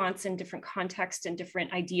 nuance and different context and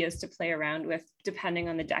different ideas to play around with depending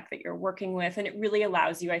on the deck that you're working with. And it really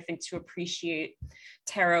allows you, I think, to appreciate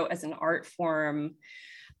tarot as an art form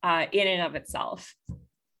in and of itself.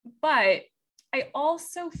 But I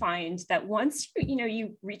also find that once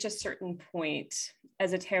you reach a certain point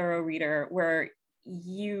as a tarot reader where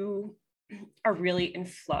you are really in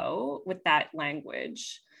flow with that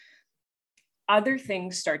language, other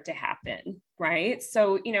things start to happen, right?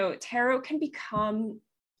 So, you know, tarot can become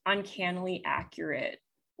uncannily accurate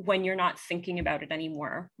when you're not thinking about it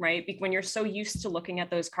anymore, right? When you're so used to looking at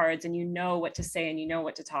those cards and you know what to say and you know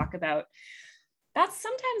what to talk about, that's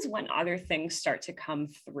sometimes when other things start to come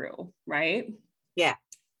through, right? Yeah.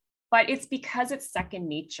 But it's because it's second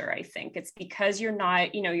nature, I think. It's because you're not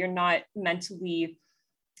mentally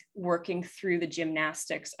working through the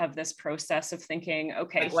gymnastics of this process of thinking,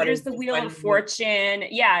 okay, here's the Wheel of Fortune.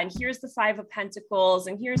 Yeah. And here's the 5 of Pentacles.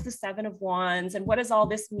 And here's the 7 of Wands. And what does all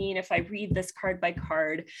this mean if I read this card by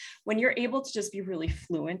card? When you're able to just be really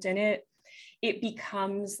fluent in it, it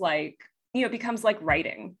becomes like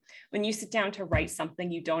writing. When you sit down to write something,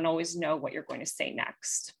 you don't always know what you're going to say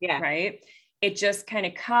next. Yeah. Right. It just kind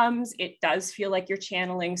of comes. It does feel like you're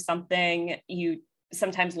channeling something. You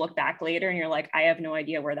sometimes look back later and you're like, I have no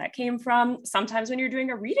idea where that came from. Sometimes when you're doing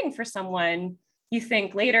a reading for someone, you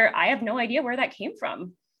think later, I have no idea where that came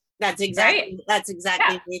from. That's exactly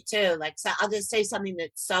me too. Like, so I'll just say something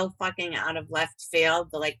that's so fucking out of left field,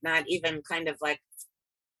 but like not even kind of like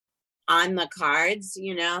on the cards,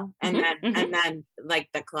 you know, and then like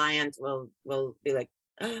the client will be like,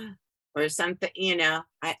 or something, you know.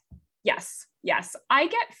 Yes. I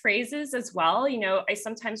get phrases as well. You know, I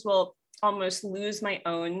sometimes will almost lose my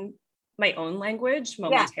own language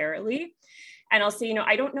momentarily. And I'll say, you know,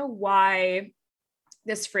 I don't know why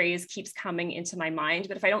this phrase keeps coming into my mind,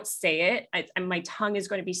 but if I don't say it, my tongue is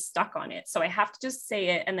going to be stuck on it. So I have to just say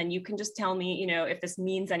it. And then you can just tell me, you know, if this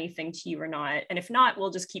means anything to you or not. And if not, we'll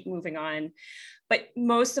just keep moving on. But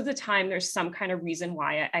most of the time there's some kind of reason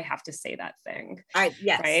why I have to say that thing.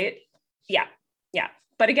 Yes. Right. Yeah.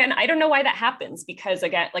 But again, I don't know why that happens, because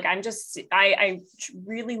again, like I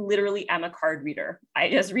really literally am a card reader.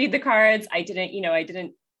 I just read the cards. I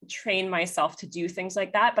didn't train myself to do things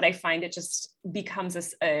like that, but I find it just becomes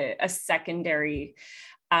a secondary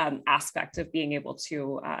aspect of being able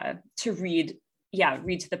to read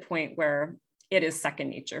to the point where it is second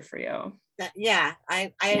nature for you.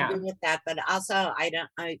 I agree with that, but also I've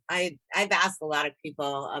asked a lot of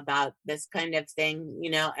people about this kind of thing,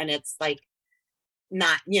 you know, and it's like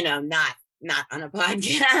not on a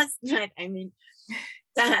podcast, but I mean,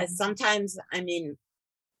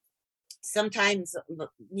 sometimes,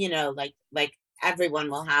 you know, like everyone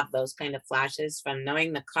will have those kind of flashes from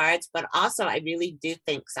knowing the cards, but also I really do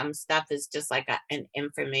think some stuff is just like an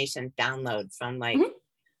information download from like,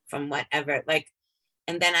 from whatever, like,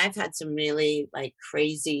 and then I've had some really like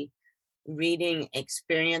crazy reading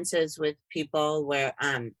experiences with people where,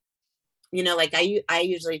 you know, like I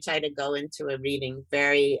usually try to go into a reading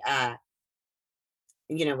very,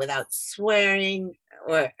 you know, without swearing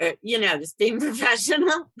or you know, just being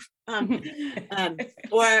professional,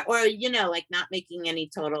 or you know, like not making any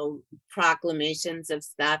total proclamations of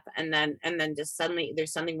stuff, and then just suddenly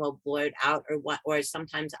there's something will blurt out, or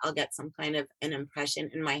sometimes I'll get some kind of an impression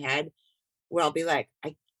in my head where I'll be like,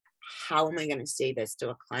 how am I going to say this to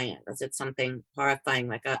a client? Is it something horrifying?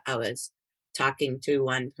 Like I was talking to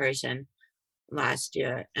one person last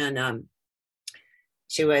year, and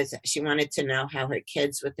she wanted to know how her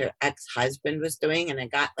kids with her ex-husband was doing, and I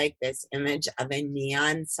got like this image of a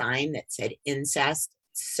neon sign that said incest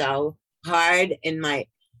so hard in my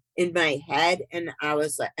head, and I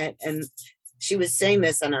was like, and she was saying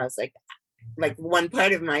this, and I was like one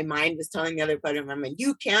part of my mind was telling the other part of my mind,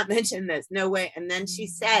 you can't mention this, no way. And then she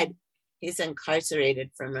said, he's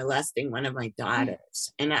incarcerated for molesting one of my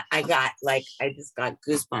daughters. And I just got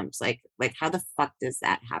goosebumps. Like how the fuck does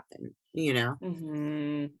that happen? You know?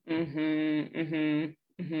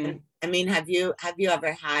 I mean, have you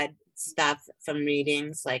ever had stuff from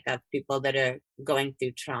readings like of people that are going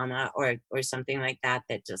through trauma or something like that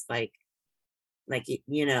just like,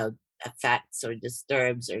 you know, affects or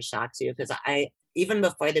disturbs or shocks you? Because even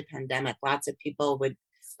before the pandemic, lots of people would,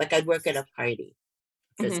 like, I'd work at a party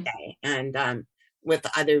this day, and with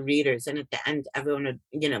other readers, and at the end everyone would,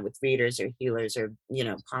 you know, with readers or healers or, you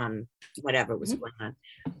know, palm whatever was going on,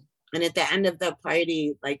 and at the end of the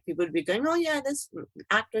party, like, people would be going, oh yeah, this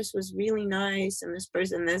actress was really nice, and this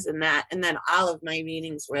person this and that, and then all of my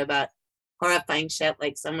readings were about horrifying shit,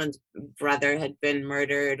 like someone's brother had been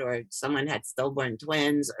murdered or someone had stillborn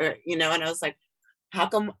twins, or, you know, and I was like, how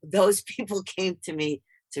come those people came to me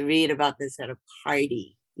to read about this at a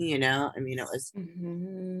party? You know, I mean, it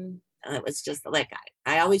was just like,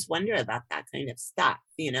 I always wonder about that kind of stuff,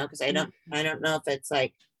 you know, because I don't know if it's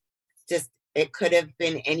like, just, it could have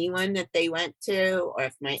been anyone that they went to, or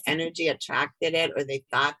if my energy attracted it, or they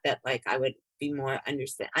thought that like I would be more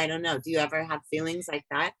understand. I don't know. Do you ever have feelings like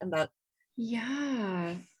that about?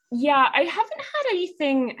 Yeah, I haven't had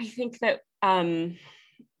anything, I think that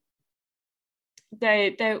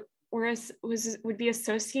that would be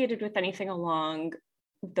associated with anything along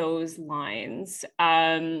those lines.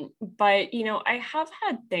 But, you know, I have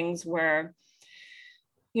had things where,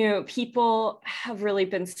 you know, people have really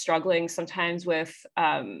been struggling sometimes with,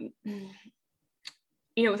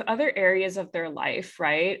 you know, with other areas of their life,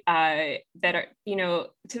 right? That are, you know,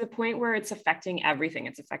 to the point where it's affecting everything.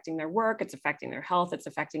 It's affecting their work, it's affecting their health, it's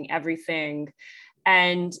affecting everything.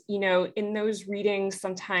 And, you know, in those readings,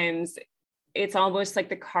 sometimes it's almost like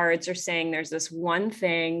the cards are saying there's this one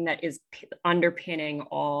thing that is underpinning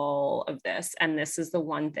all of this. And this is the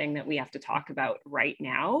one thing that we have to talk about right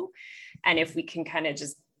now. And if we can kind of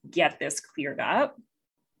just get this cleared up,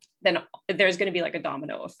 then there's going to be like a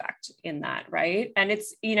domino effect in that, right? And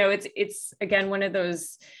it's, you know, it's again, one of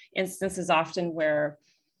those instances often where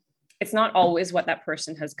it's not always what that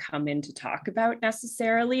person has come in to talk about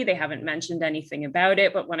necessarily. They haven't mentioned anything about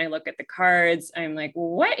it, but when I look at the cards, I'm like,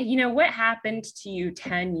 what happened to you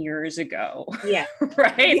 10 years ago? Yeah.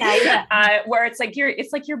 Right. Yeah. Where it's like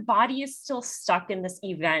your body is still stuck in this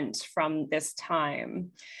event from this time.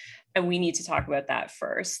 And we need to talk about that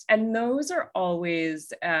first. And those are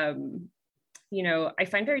always, I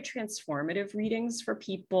find very transformative readings for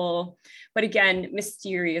people, but again,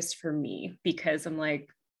 mysterious for me, because I'm like,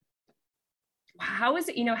 how is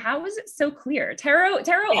it so clear? Tarot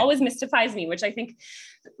always mystifies me, which I think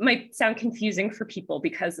might sound confusing for people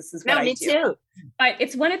because this is what I do. Too. But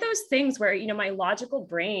it's one of those things where, my logical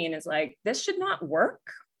brain is like, this should not work,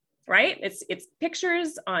 right? It's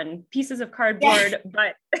pictures on pieces of cardboard,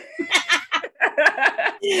 but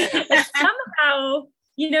somehow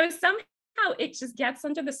it just gets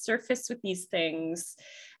under the surface with these things.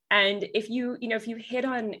 And if you hit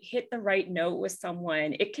the right note with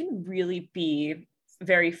someone, it can really be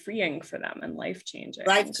very freeing for them and life-changing.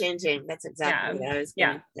 Life-changing. That's exactly what I was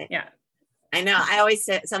going to say. Yeah. I know. I always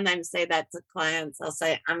sometimes say that to clients. I'll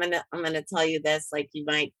say, I'm gonna tell you this, like you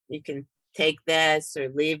can take this or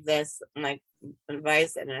leave this, like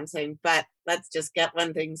advice. And I'm saying, but let's just get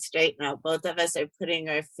one thing straight now. Both of us are putting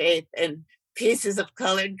our faith in pieces of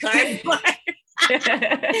colored cardboard.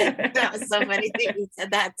 That was so funny that you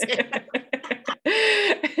said that too.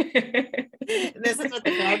 This is what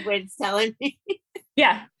the cardboard's telling me.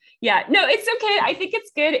 Yeah. No, it's okay. I think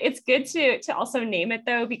it's good. It's good to also name it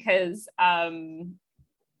though, because I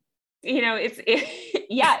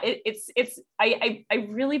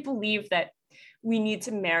really believe that we need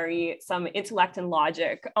to marry some intellect and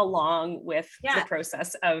logic along with the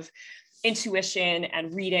process of intuition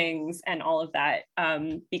and readings and all of that,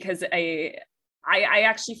 because I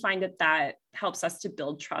actually find that helps us to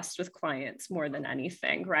build trust with clients more than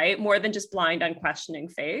anything, right? More than just blind, unquestioning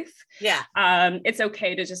faith. Yeah. It's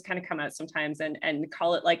okay to just kind of come out sometimes and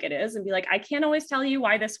call it like it is and be like, I can't always tell you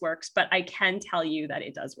why this works, but I can tell you that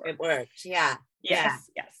it does work. It works. Yeah. Yes.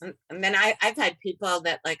 And then I've had people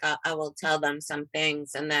that like, I will tell them some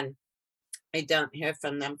things and then I don't hear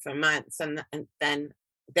from them for months. And then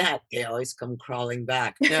that they always come crawling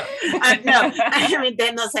back. No, I mean,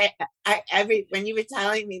 then they'll say, when you were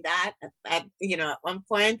telling me that, at one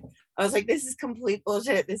point, I was like, this is complete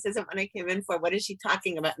bullshit. This isn't what I came in for. What is she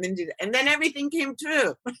talking about? And then everything came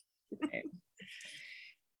true.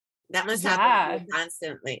 That must happen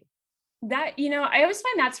constantly. That, I always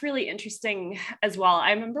find that's really interesting as well.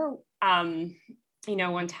 I remember,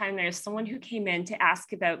 one time there's someone who came in to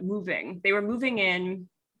ask about moving. They were moving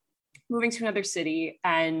to another city.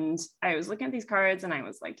 And I was looking at these cards and I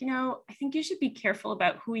was like, I think you should be careful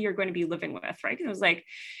about who you're going to be living with, right? And it was like,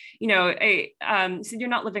 I said, you're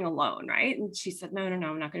not living alone, right? And she said, no,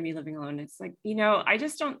 I'm not going to be living alone. It's like, I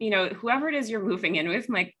just don't, whoever it is you're moving in with,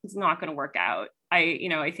 like, it's not going to work out.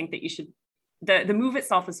 I think that you should, the move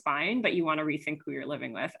itself is fine, but you want to rethink who you're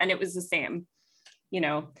living with. And it was the same,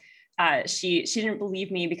 she didn't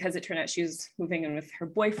believe me because it turned out she was moving in with her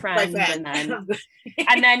boyfriend.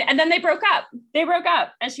 And then they broke up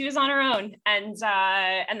and she was on her own. And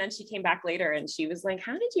then she came back later and she was like,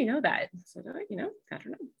 how did you know that? I said, I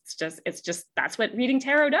don't know. It's just, that's what reading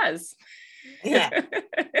tarot does. Yeah.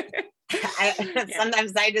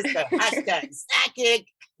 Sometimes I just go, #psychic.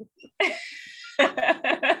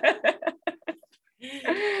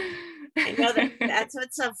 I know that's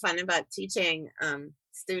what's so fun about teaching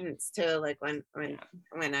students too. Like when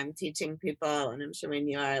I'm teaching people, and I'm sure when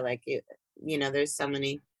you are, like there's so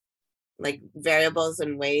many like variables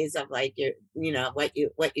and ways of like what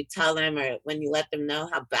you tell them, or when you let them know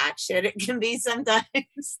how batshit it can be sometimes.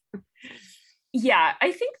 Yeah,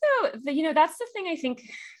 I think though, that's the thing. I think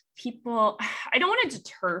people, I don't want to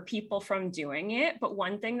deter people from doing it, but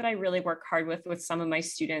one thing that I really work hard with some of my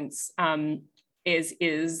students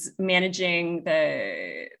is managing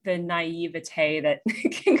the naivete that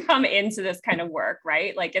can come into this kind of work,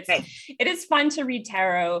 right? Like it is fun to read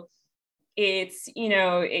tarot. It's,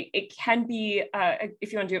 it can be,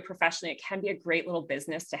 if you want to do it professionally, it can be a great little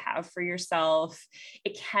business to have for yourself.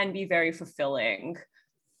 It can be very fulfilling,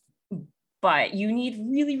 but you need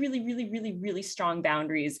really, really, really, really, really strong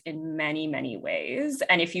boundaries in many, many ways.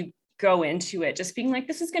 And if you go into it just being like,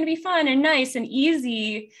 this is going to be fun and nice and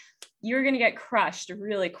easy, you're going to get crushed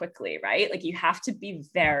really quickly, right? Like you have to be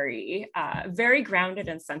very, very grounded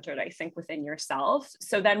and centered, I think, within yourself.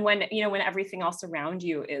 So then when everything else around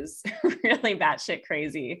you is really batshit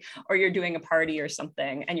crazy, or you're doing a party or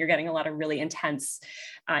something, and you're getting a lot of really intense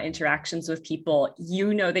interactions with people,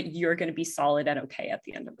 that you're going to be solid and okay at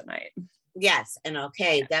the end of the night. Yes. And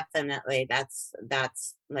okay, definitely. That's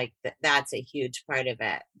like, that's a huge part of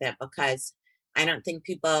it, that because I don't think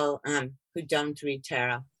people who don't read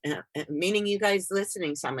tarot, meaning you guys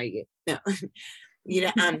listening, some of you, you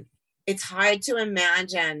know, it's hard to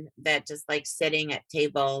imagine that just like sitting at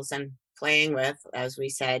tables and playing with, as we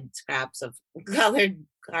said, scraps of colored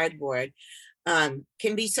cardboard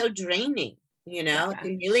can be so draining. You know, it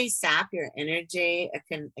can really sap your energy. It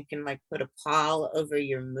can like put a pall over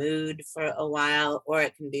your mood for a while, or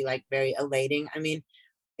it can be like very elating. I mean,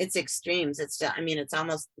 it's extremes. It's just, I mean, it's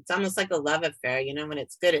almost like a love affair. You know, when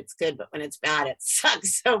it's good, but when it's bad, it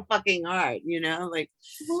sucks so fucking hard. You know, like.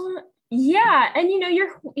 Well, yeah, and you know,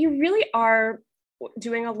 you really are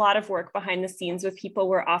doing a lot of work behind the scenes with people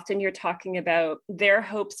where often you're talking about their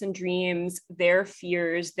hopes and dreams, their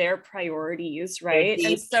fears, their priorities, right? Deep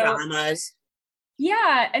and so traumas.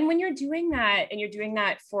 Yeah. And when you're doing that and you're doing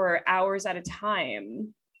that for hours at a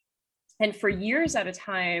time and for years at a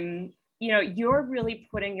time, you know, you're really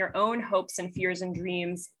putting your own hopes and fears and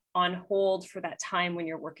dreams on hold for that time when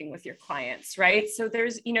you're working with your clients, right? So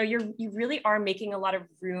there's, you know, you really are making a lot of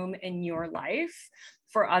room in your life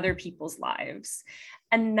for other people's lives.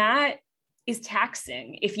 And that is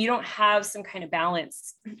taxing if you don't have some kind of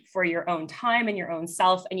balance for your own time and your own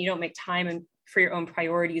self, and you don't make time for your own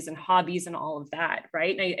priorities and hobbies and all of that,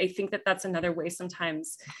 right? And I think that that's another way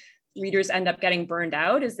sometimes readers end up getting burned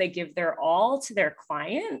out, is they give their all to their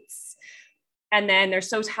clients. And then they're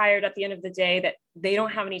so tired at the end of the day that they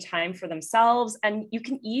don't have any time for themselves. And you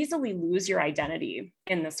can easily lose your identity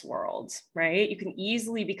in this world, right? You can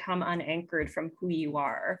easily become unanchored from who you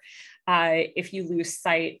are if you lose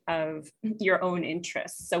sight of your own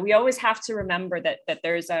interests. So we always have to remember that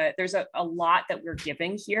there's a lot that we're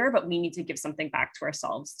giving here, but we need to give something back to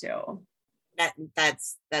ourselves too.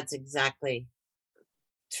 That's exactly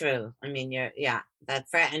true. I mean, that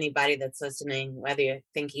for anybody that's listening, whether you're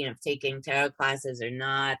thinking of taking tarot classes or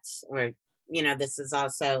not, or, you know, this is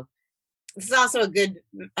also a good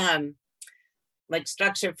like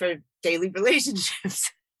structure for daily relationships.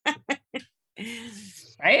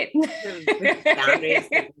 Right? Boundaries,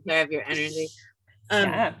 taking care of your energy.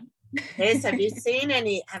 Liz, have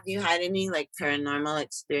you had any like paranormal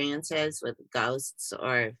experiences with ghosts,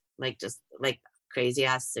 or like just like crazy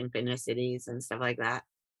ass synchronicities and stuff like that?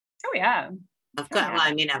 Oh yeah. Of course. Well,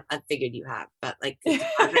 I mean, I figured you have, but like,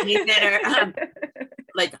 any that are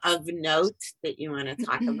like of note that you want to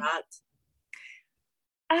talk about?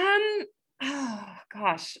 Oh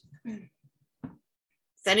gosh.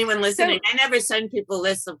 Is anyone listening? I never send people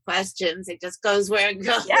lists of questions. It just goes where it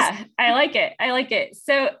goes. Yeah, I like it.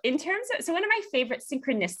 So in terms of, one of my favorite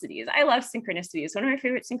synchronicities, I love synchronicities. One of my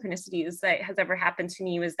favorite synchronicities that has ever happened to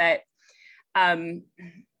me was that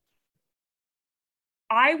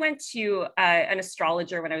I went to an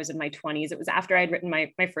astrologer when I was in my 20s. It was after I'd written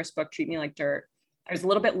my first book, Treat Me Like Dirt. I was a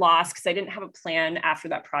little bit lost because I didn't have a plan after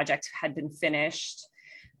that project had been finished.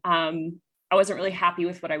 I wasn't really happy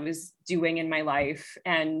with what I was doing in my life.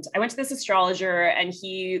 And I went to this astrologer, and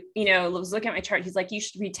he, you know, was looking at my chart. He's like, you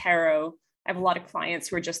should read tarot. I have a lot of clients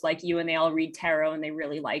who are just like you, and they all read tarot and they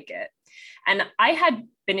really like it. And I had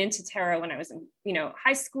been into tarot when I was in, you know,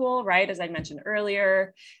 high school, right? As I mentioned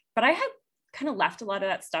earlier, but I had kind of left a lot of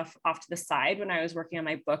that stuff off to the side when I was working on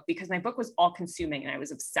my book, because my book was all consuming and I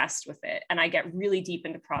was obsessed with it. And I get really deep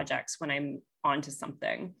into projects when I'm onto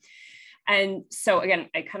something. And so again,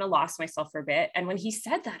 I kind of lost myself for a bit. And when he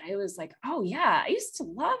said that, I was like, oh yeah, I used to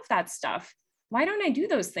love that stuff. Why don't I do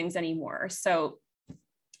those things anymore? So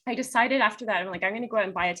I decided after that, I'm like, I'm going to go out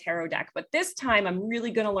and buy a tarot deck, but this time I'm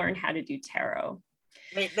really going to learn how to do tarot.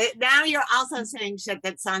 Wait, now you're also saying shit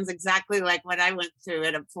that sounds exactly like what I went through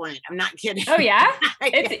at a point. I'm not kidding. Oh yeah? I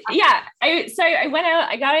went out,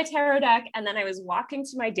 I got a tarot deck, and then I was walking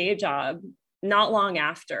to my day job not long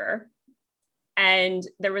after. And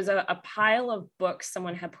there was a pile of books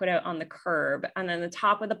someone had put out on the curb. And then the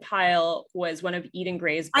top of the pile was one of Eden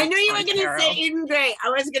Gray's books. I knew you were going to say Eden Gray. I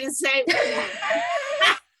was going to say.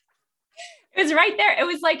 It was right there. It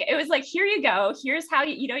was like, here you go. Here's how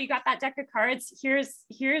you got that deck of cards.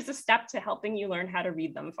 Here's a step to helping you learn how to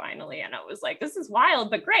read them finally. And I was like, this is wild,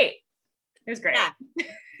 but great. It was great. Yeah.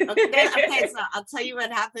 Okay. So I'll tell you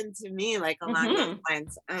what happened to me, like along those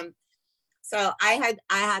lines. So I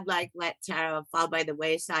had like let tarot fall by the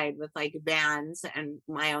wayside with like bands and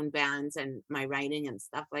my own bands and my writing and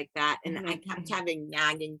stuff like that. And I kept having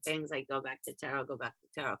nagging things like go back to tarot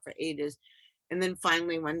for ages. And then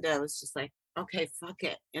finally one day I was just like, okay, fuck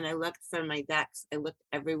it. And I looked for my decks. I looked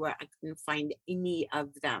everywhere. I couldn't find any of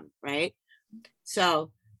them. Right.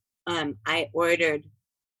 So I ordered,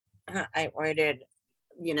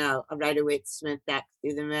 you know, a Rider-Waite-Smith deck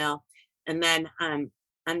through the mail. And then on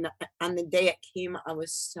the day it came, I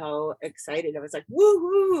was so excited. I was like,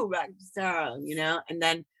 woohoo, Rockstar, you know? And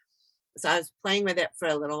then, so I was playing with it for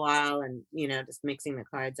a little while and, you know, just mixing the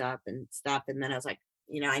cards up and stuff. And then I was like,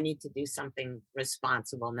 you know, I need to do something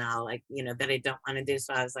responsible now, like, you know, that I don't want to do.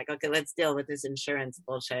 So I was like, okay, let's deal with this insurance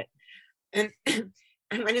bullshit. And I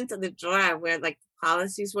went into the drawer where like the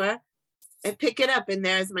policies were. I pick it up and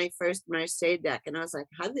there's my first Marseille deck. And I was like,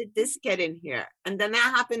 how did this get in here? And then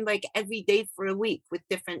that happened like every day for a week with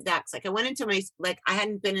different decks. Like I went into my, like I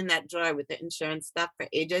hadn't been in that drawer with the insurance stuff for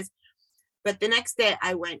ages. But the next day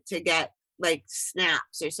I went to get like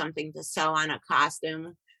snaps or something to sew on a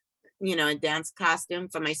costume, you know, a dance costume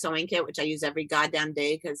for my sewing kit, which I use every goddamn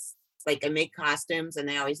day because like I make costumes and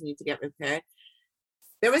they always need to get repaired.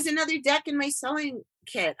 There was another deck in my sewing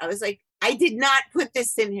kit. I was like, I did not put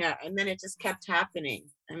this in here. And then it just kept happening.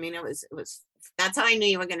 I mean, it was, that's how I knew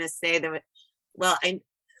you were going to say that. Well, I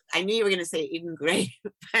knew you were going to say Eden Gray,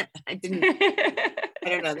 but I didn't. I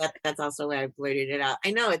don't know. That's also why I blurted it out.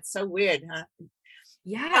 I know it's so weird, huh?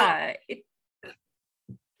 Yeah.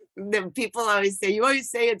 The people always say, you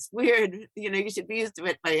always say it's weird. You know, you should be used to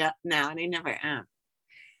it by now. And I never am.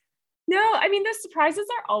 No, I mean, the surprises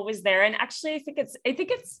are always there. And actually, I think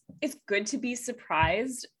it's good to be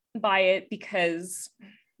surprised by it because,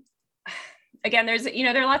 again, there's, you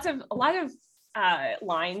know, there are a lot of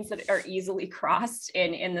lines that are easily crossed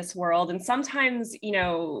in this world. And sometimes, you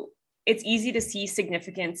know, it's easy to see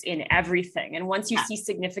significance in everything. And once you see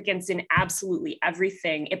significance in absolutely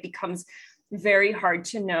everything, it becomes very hard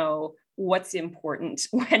to know what's important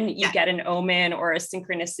when you get an omen or a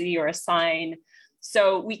synchronicity or a sign.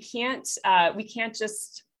 So we can't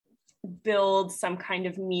just build some kind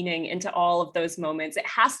of meaning into all of those moments. It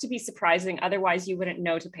has to be surprising. Otherwise you wouldn't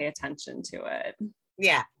know to pay attention to it.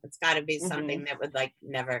 Yeah. It's gotta be something that would like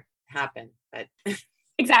never happen, but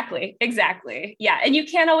Exactly. Yeah. And you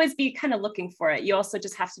can't always be kind of looking for it. You also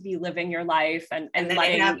just have to be living your life and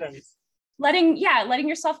letting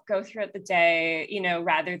yourself go throughout the day, you know,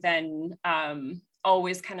 rather than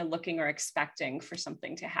always kind of looking or expecting for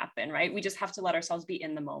something to happen, right? We just have to let ourselves be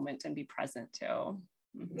in the moment and be present too.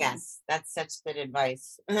 Yes, that's such good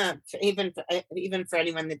advice. Even for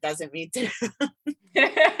anyone that doesn't need to.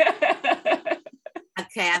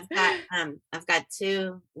 Okay, I've got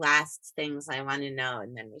two last things I want to know,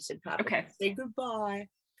 and then we should probably say goodbye.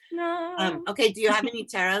 No. Okay, do you have any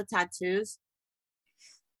tarot tattoos?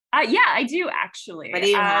 Yeah, I do actually. What do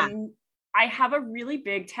you have? I have a really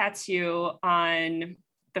big tattoo on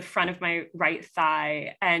the front of my right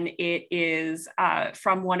thigh, and it is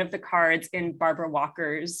from one of the cards in Barbara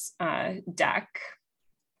Walker's deck.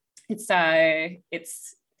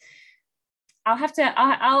 I'll have to.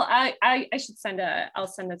 I should I'll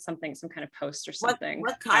send it something, some kind of post or something.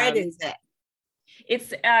 What card is it?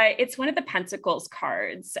 It's one of the Pentacles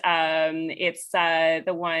cards. It's the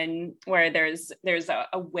one where there's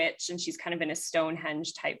a witch and she's kind of in a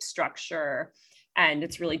Stonehenge type structure, and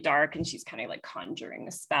it's really dark and she's kind of like conjuring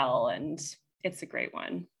a spell, and it's a great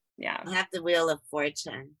one. Yeah. I have the Wheel of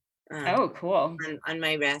Fortune. Oh, cool. On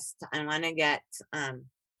my wrist. I want to get. I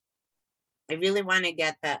really want to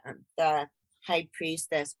get the High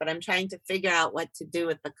Priestess, but I'm trying to figure out what to do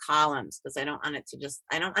with the columns because I don't want it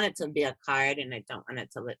to be a card, and I don't want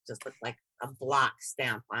it to just look like a block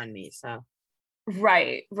stamp on me. So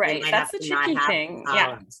right. That's the tricky thing.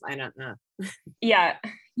 Yeah. I don't know. Yeah.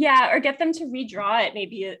 Or get them to redraw it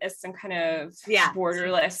maybe as some kind of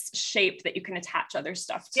borderless shape that you can attach other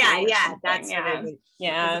stuff to. Yeah. That's what I mean.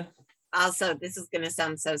 Yeah. Also, this is going to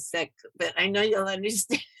sound so sick, but I know you'll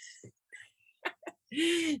understand.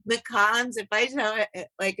 The columns, if I show it,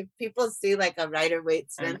 like if people see like a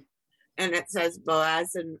Rider-Waiteman and it says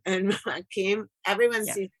Boaz and Hakeem, everyone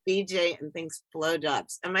sees BJ and thinks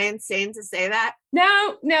blowjobs. Am I insane to say that?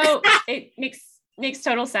 No, it makes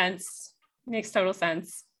total sense.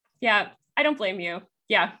 Yeah, I don't blame you.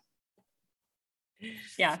 Yeah,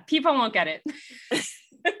 people won't get it.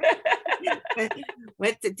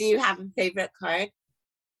 Do you have a favorite card?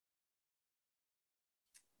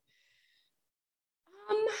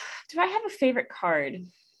 Do I have a favorite card?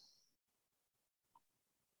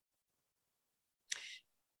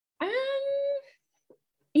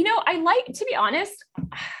 You know, I like, to be honest,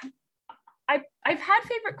 I've had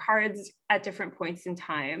favorite cards at different points in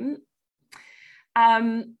time.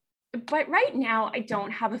 But right now I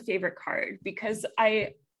don't have a favorite card because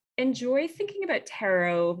I enjoy thinking about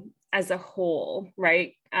tarot as a whole,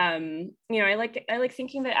 right? You know, I like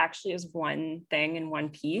thinking that actually is one thing in one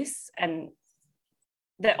piece, and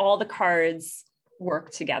that all the cards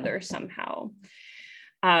work together somehow.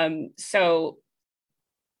 So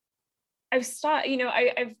I've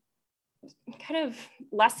kind of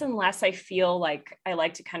less and less, I feel like I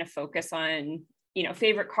like to kind of focus on, you know,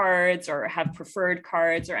 favorite cards or have preferred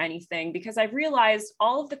cards or anything, because I've realized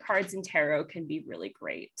all of the cards in tarot can be really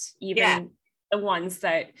great, even the ones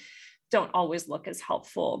that don't always look as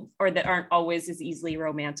helpful or that aren't always as easily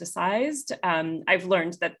romanticized. I've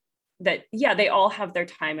learned that they all have their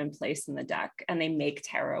time and place in the deck, and they make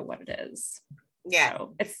tarot what it is. Yeah.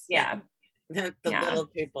 So it's The little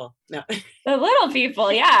people. No. The little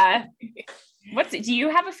people, yeah. Do you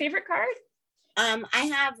have a favorite card? I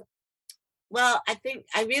think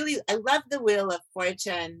I love the Wheel of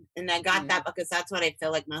Fortune, and I got that because that's what I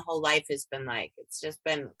feel like my whole life has been like. It's just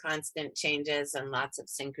been constant changes and lots of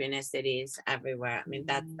synchronicities everywhere. I mean,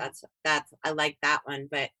 that's I like that one,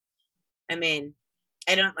 but I mean,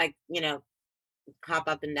 I don't like, you know, hop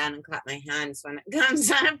up and down and clap my hands when it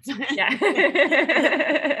comes up. Yeah.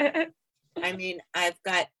 I mean, I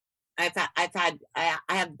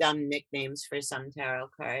have dumb nicknames for some tarot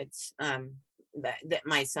cards, that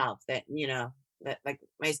myself, that, you know, that like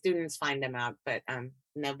my students find them out, but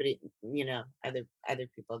nobody, you know, other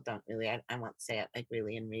people don't really. I won't say it like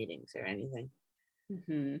really in readings or anything.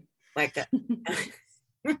 Like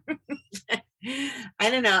I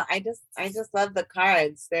don't know. I just love the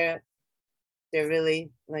cards. They're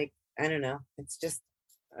really like, I don't know. It's just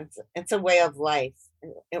it's a way of life.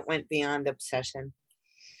 It went beyond obsession.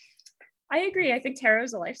 I agree. I think tarot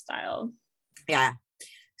is a lifestyle. Yeah.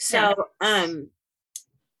 So,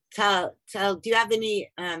 tell, do you have any,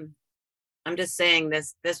 I'm just saying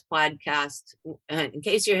this podcast, in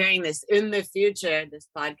case you're hearing this in the future, this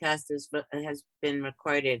podcast has been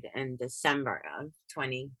recorded in December of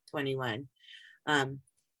 2021.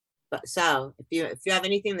 But so if you have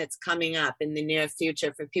anything that's coming up in the near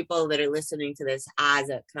future for people that are listening to this as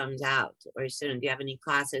it comes out or soon, do you have any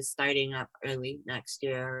classes starting up early next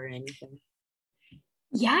year or anything?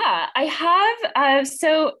 Yeah, I have.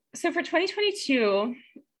 So for 2022,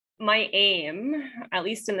 my aim, at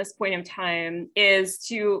least in this point in time, is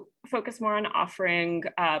to focus more on offering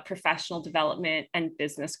professional development and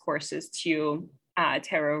business courses to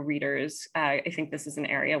tarot readers. I think this is an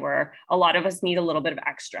area where a lot of us need a little bit of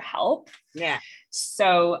extra help. Yeah.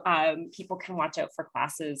 So people can watch out for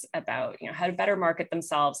classes about, you know, how to better market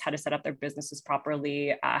themselves, how to set up their businesses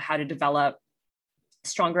properly, how to develop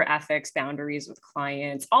stronger ethics, boundaries with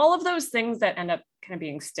clients, all of those things that end up kind of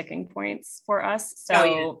being sticking points for us.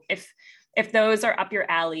 So if those are up your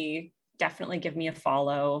alley, definitely give me a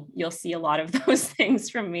follow. You'll see a lot of those things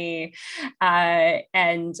from me. My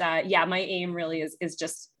aim really is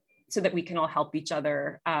just so that we can all help each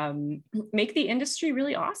other make the industry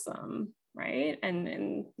really awesome, right?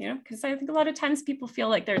 And you know, because I think a lot of times people feel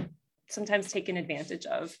like they're sometimes taken advantage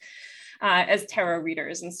of as tarot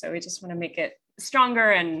readers, and so we just want to make it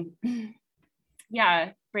stronger and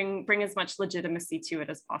bring as much legitimacy to it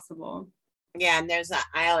as possible. Yeah, and there's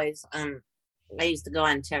I used to go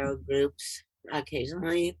on tarot groups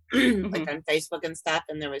occasionally, like on Facebook and stuff,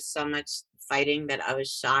 and there was so much fighting that I was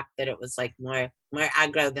shocked that it was like more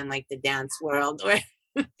aggro than like the dance world. Or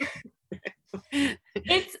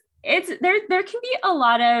it's there can be a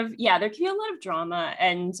lot of drama,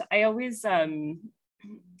 and I always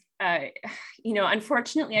you know,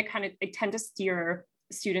 unfortunately, I tend to steer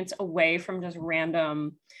students away from just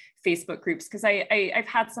random Facebook groups, because I've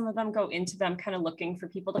had some of them go into them kind of looking for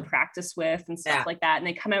people to practice with and stuff like that, and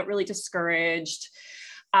they come out really discouraged,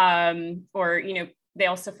 or you know, they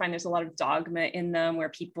also find there's a lot of dogma in them where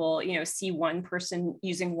people, you know, see one person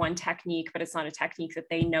using one technique, but it's not a technique that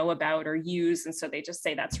they know about or use, and so they just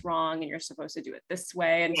say that's wrong and you're supposed to do it this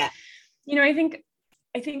way. And you know, I think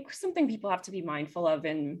something people have to be mindful of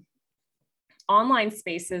in online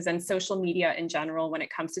spaces and social media in general when it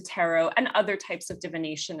comes to tarot and other types of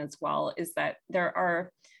divination as well, is that there are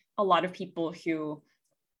a lot of people who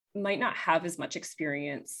might not have as much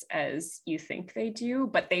experience as you think they do,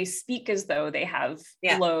 but they speak as though they have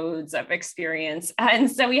loads of experience. And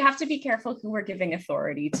so we have to be careful who we're giving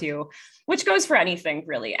authority to, which goes for anything,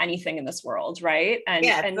 really, anything in this world, right? And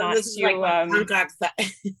not to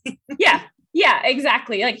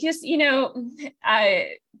exactly. Like, just, you know,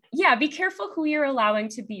 be careful who you're allowing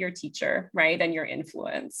to be your teacher, right? And your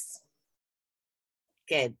influence.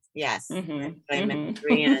 Good. Yes. I'm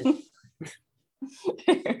agreeing.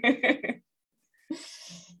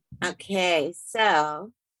 Okay,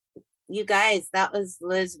 so you guys, that was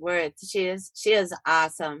Liz Wertz. She is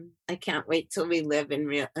awesome. I can't wait till we live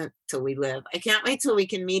I can't wait till we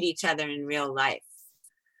can meet each other in real life.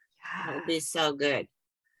 It would be so good.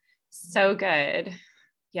 So good.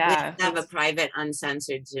 Yeah. We have a private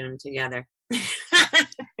uncensored Zoom together. Love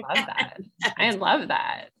that. I love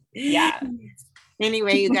that. Yeah.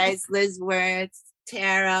 Anyway, you guys, Liz Wirtz,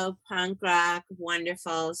 tarot, punk rock,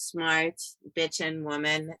 wonderful, smart, bitchin'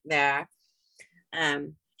 woman there.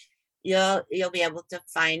 You'll be able to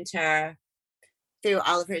find her through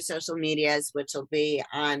all of her social medias, which will be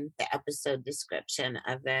on the episode description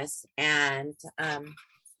of this. And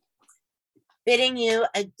bidding you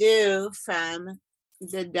adieu from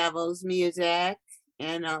the Devil's Music,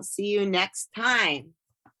 and I'll see you next time.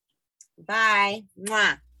 Bye.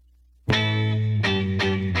 Mwah.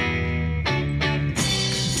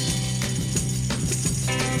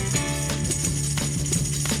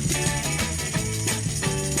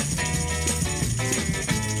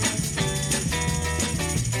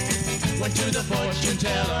 Went to the fortune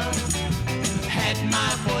teller, had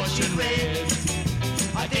my fortune read.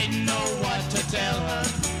 I didn't know what to tell her,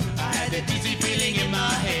 I had a dizzy feeling in my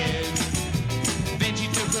head. Then she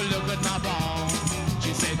took a look at my ball.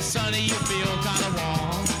 She said, "Sonny, you feel kind of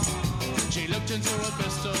warm." She looked into a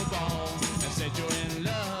crystal ball and said, "You're in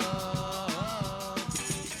love."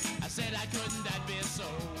 I said, "I couldn't that be so?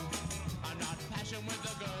 I'm not passionate with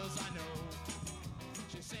the girls I know."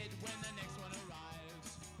 She said, "When the next one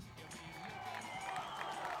arrives."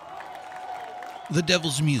 The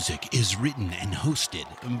Devil's Music is written and hosted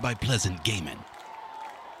by Pleasant Gaiman.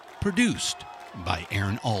 Produced by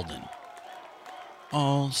Aaron Alden.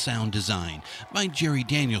 All sound design by Jerry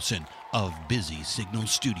Danielson of Busy Signal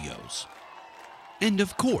Studios. And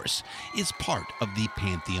of course, is part of the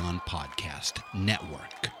Pantheon Podcast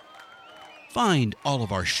Network. Find all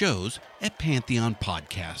of our shows at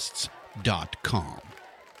pantheonpodcasts.com.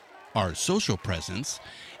 Our social presence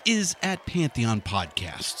is at Pantheon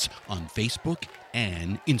Podcasts on Facebook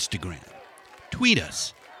and Instagram. Tweet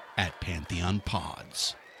us at Pantheon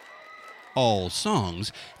Pods. All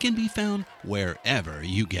songs can be found wherever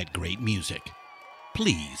you get great music.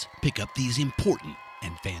 Please pick up these important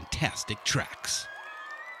and fantastic tracks.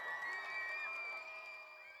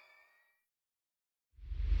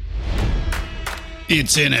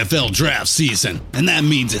 It's NFL draft season, and that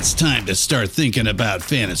means it's time to start thinking about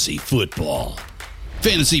fantasy football.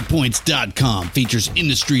 FantasyPoints.com features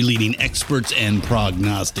industry-leading experts and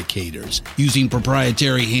prognosticators using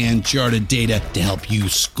proprietary hand-charted data to help you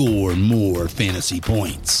score more fantasy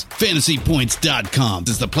points. FantasyPoints.com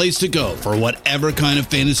is the place to go for whatever kind of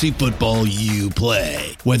fantasy football you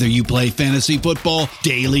play. Whether you play fantasy football,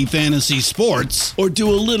 daily fantasy sports, or do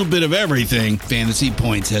a little bit of everything, Fantasy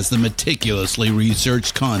Points has the meticulously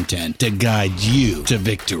researched content to guide you to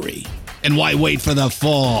victory. And why wait for the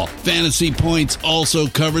fall? Fantasy Points also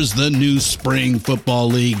covers the new spring football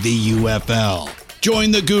league, the UFL.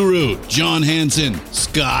 Join the guru, John Hansen,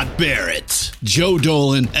 Scott Barrett, Joe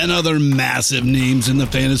Dolan, and other massive names in the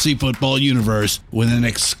fantasy football universe with an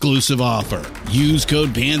exclusive offer. Use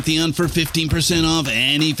code Pantheon for 15% off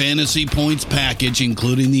any Fantasy Points package,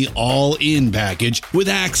 including the all-in package, with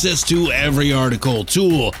access to every article,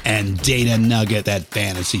 tool, and data nugget that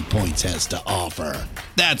Fantasy Points has to offer.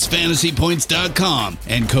 That's FantasyPoints.com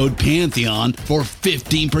and code Pantheon for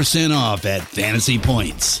 15% off at Fantasy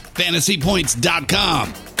Points.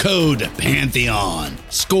 FantasyPoints.com, code Pantheon.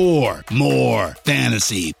 Score more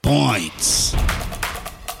fantasy points.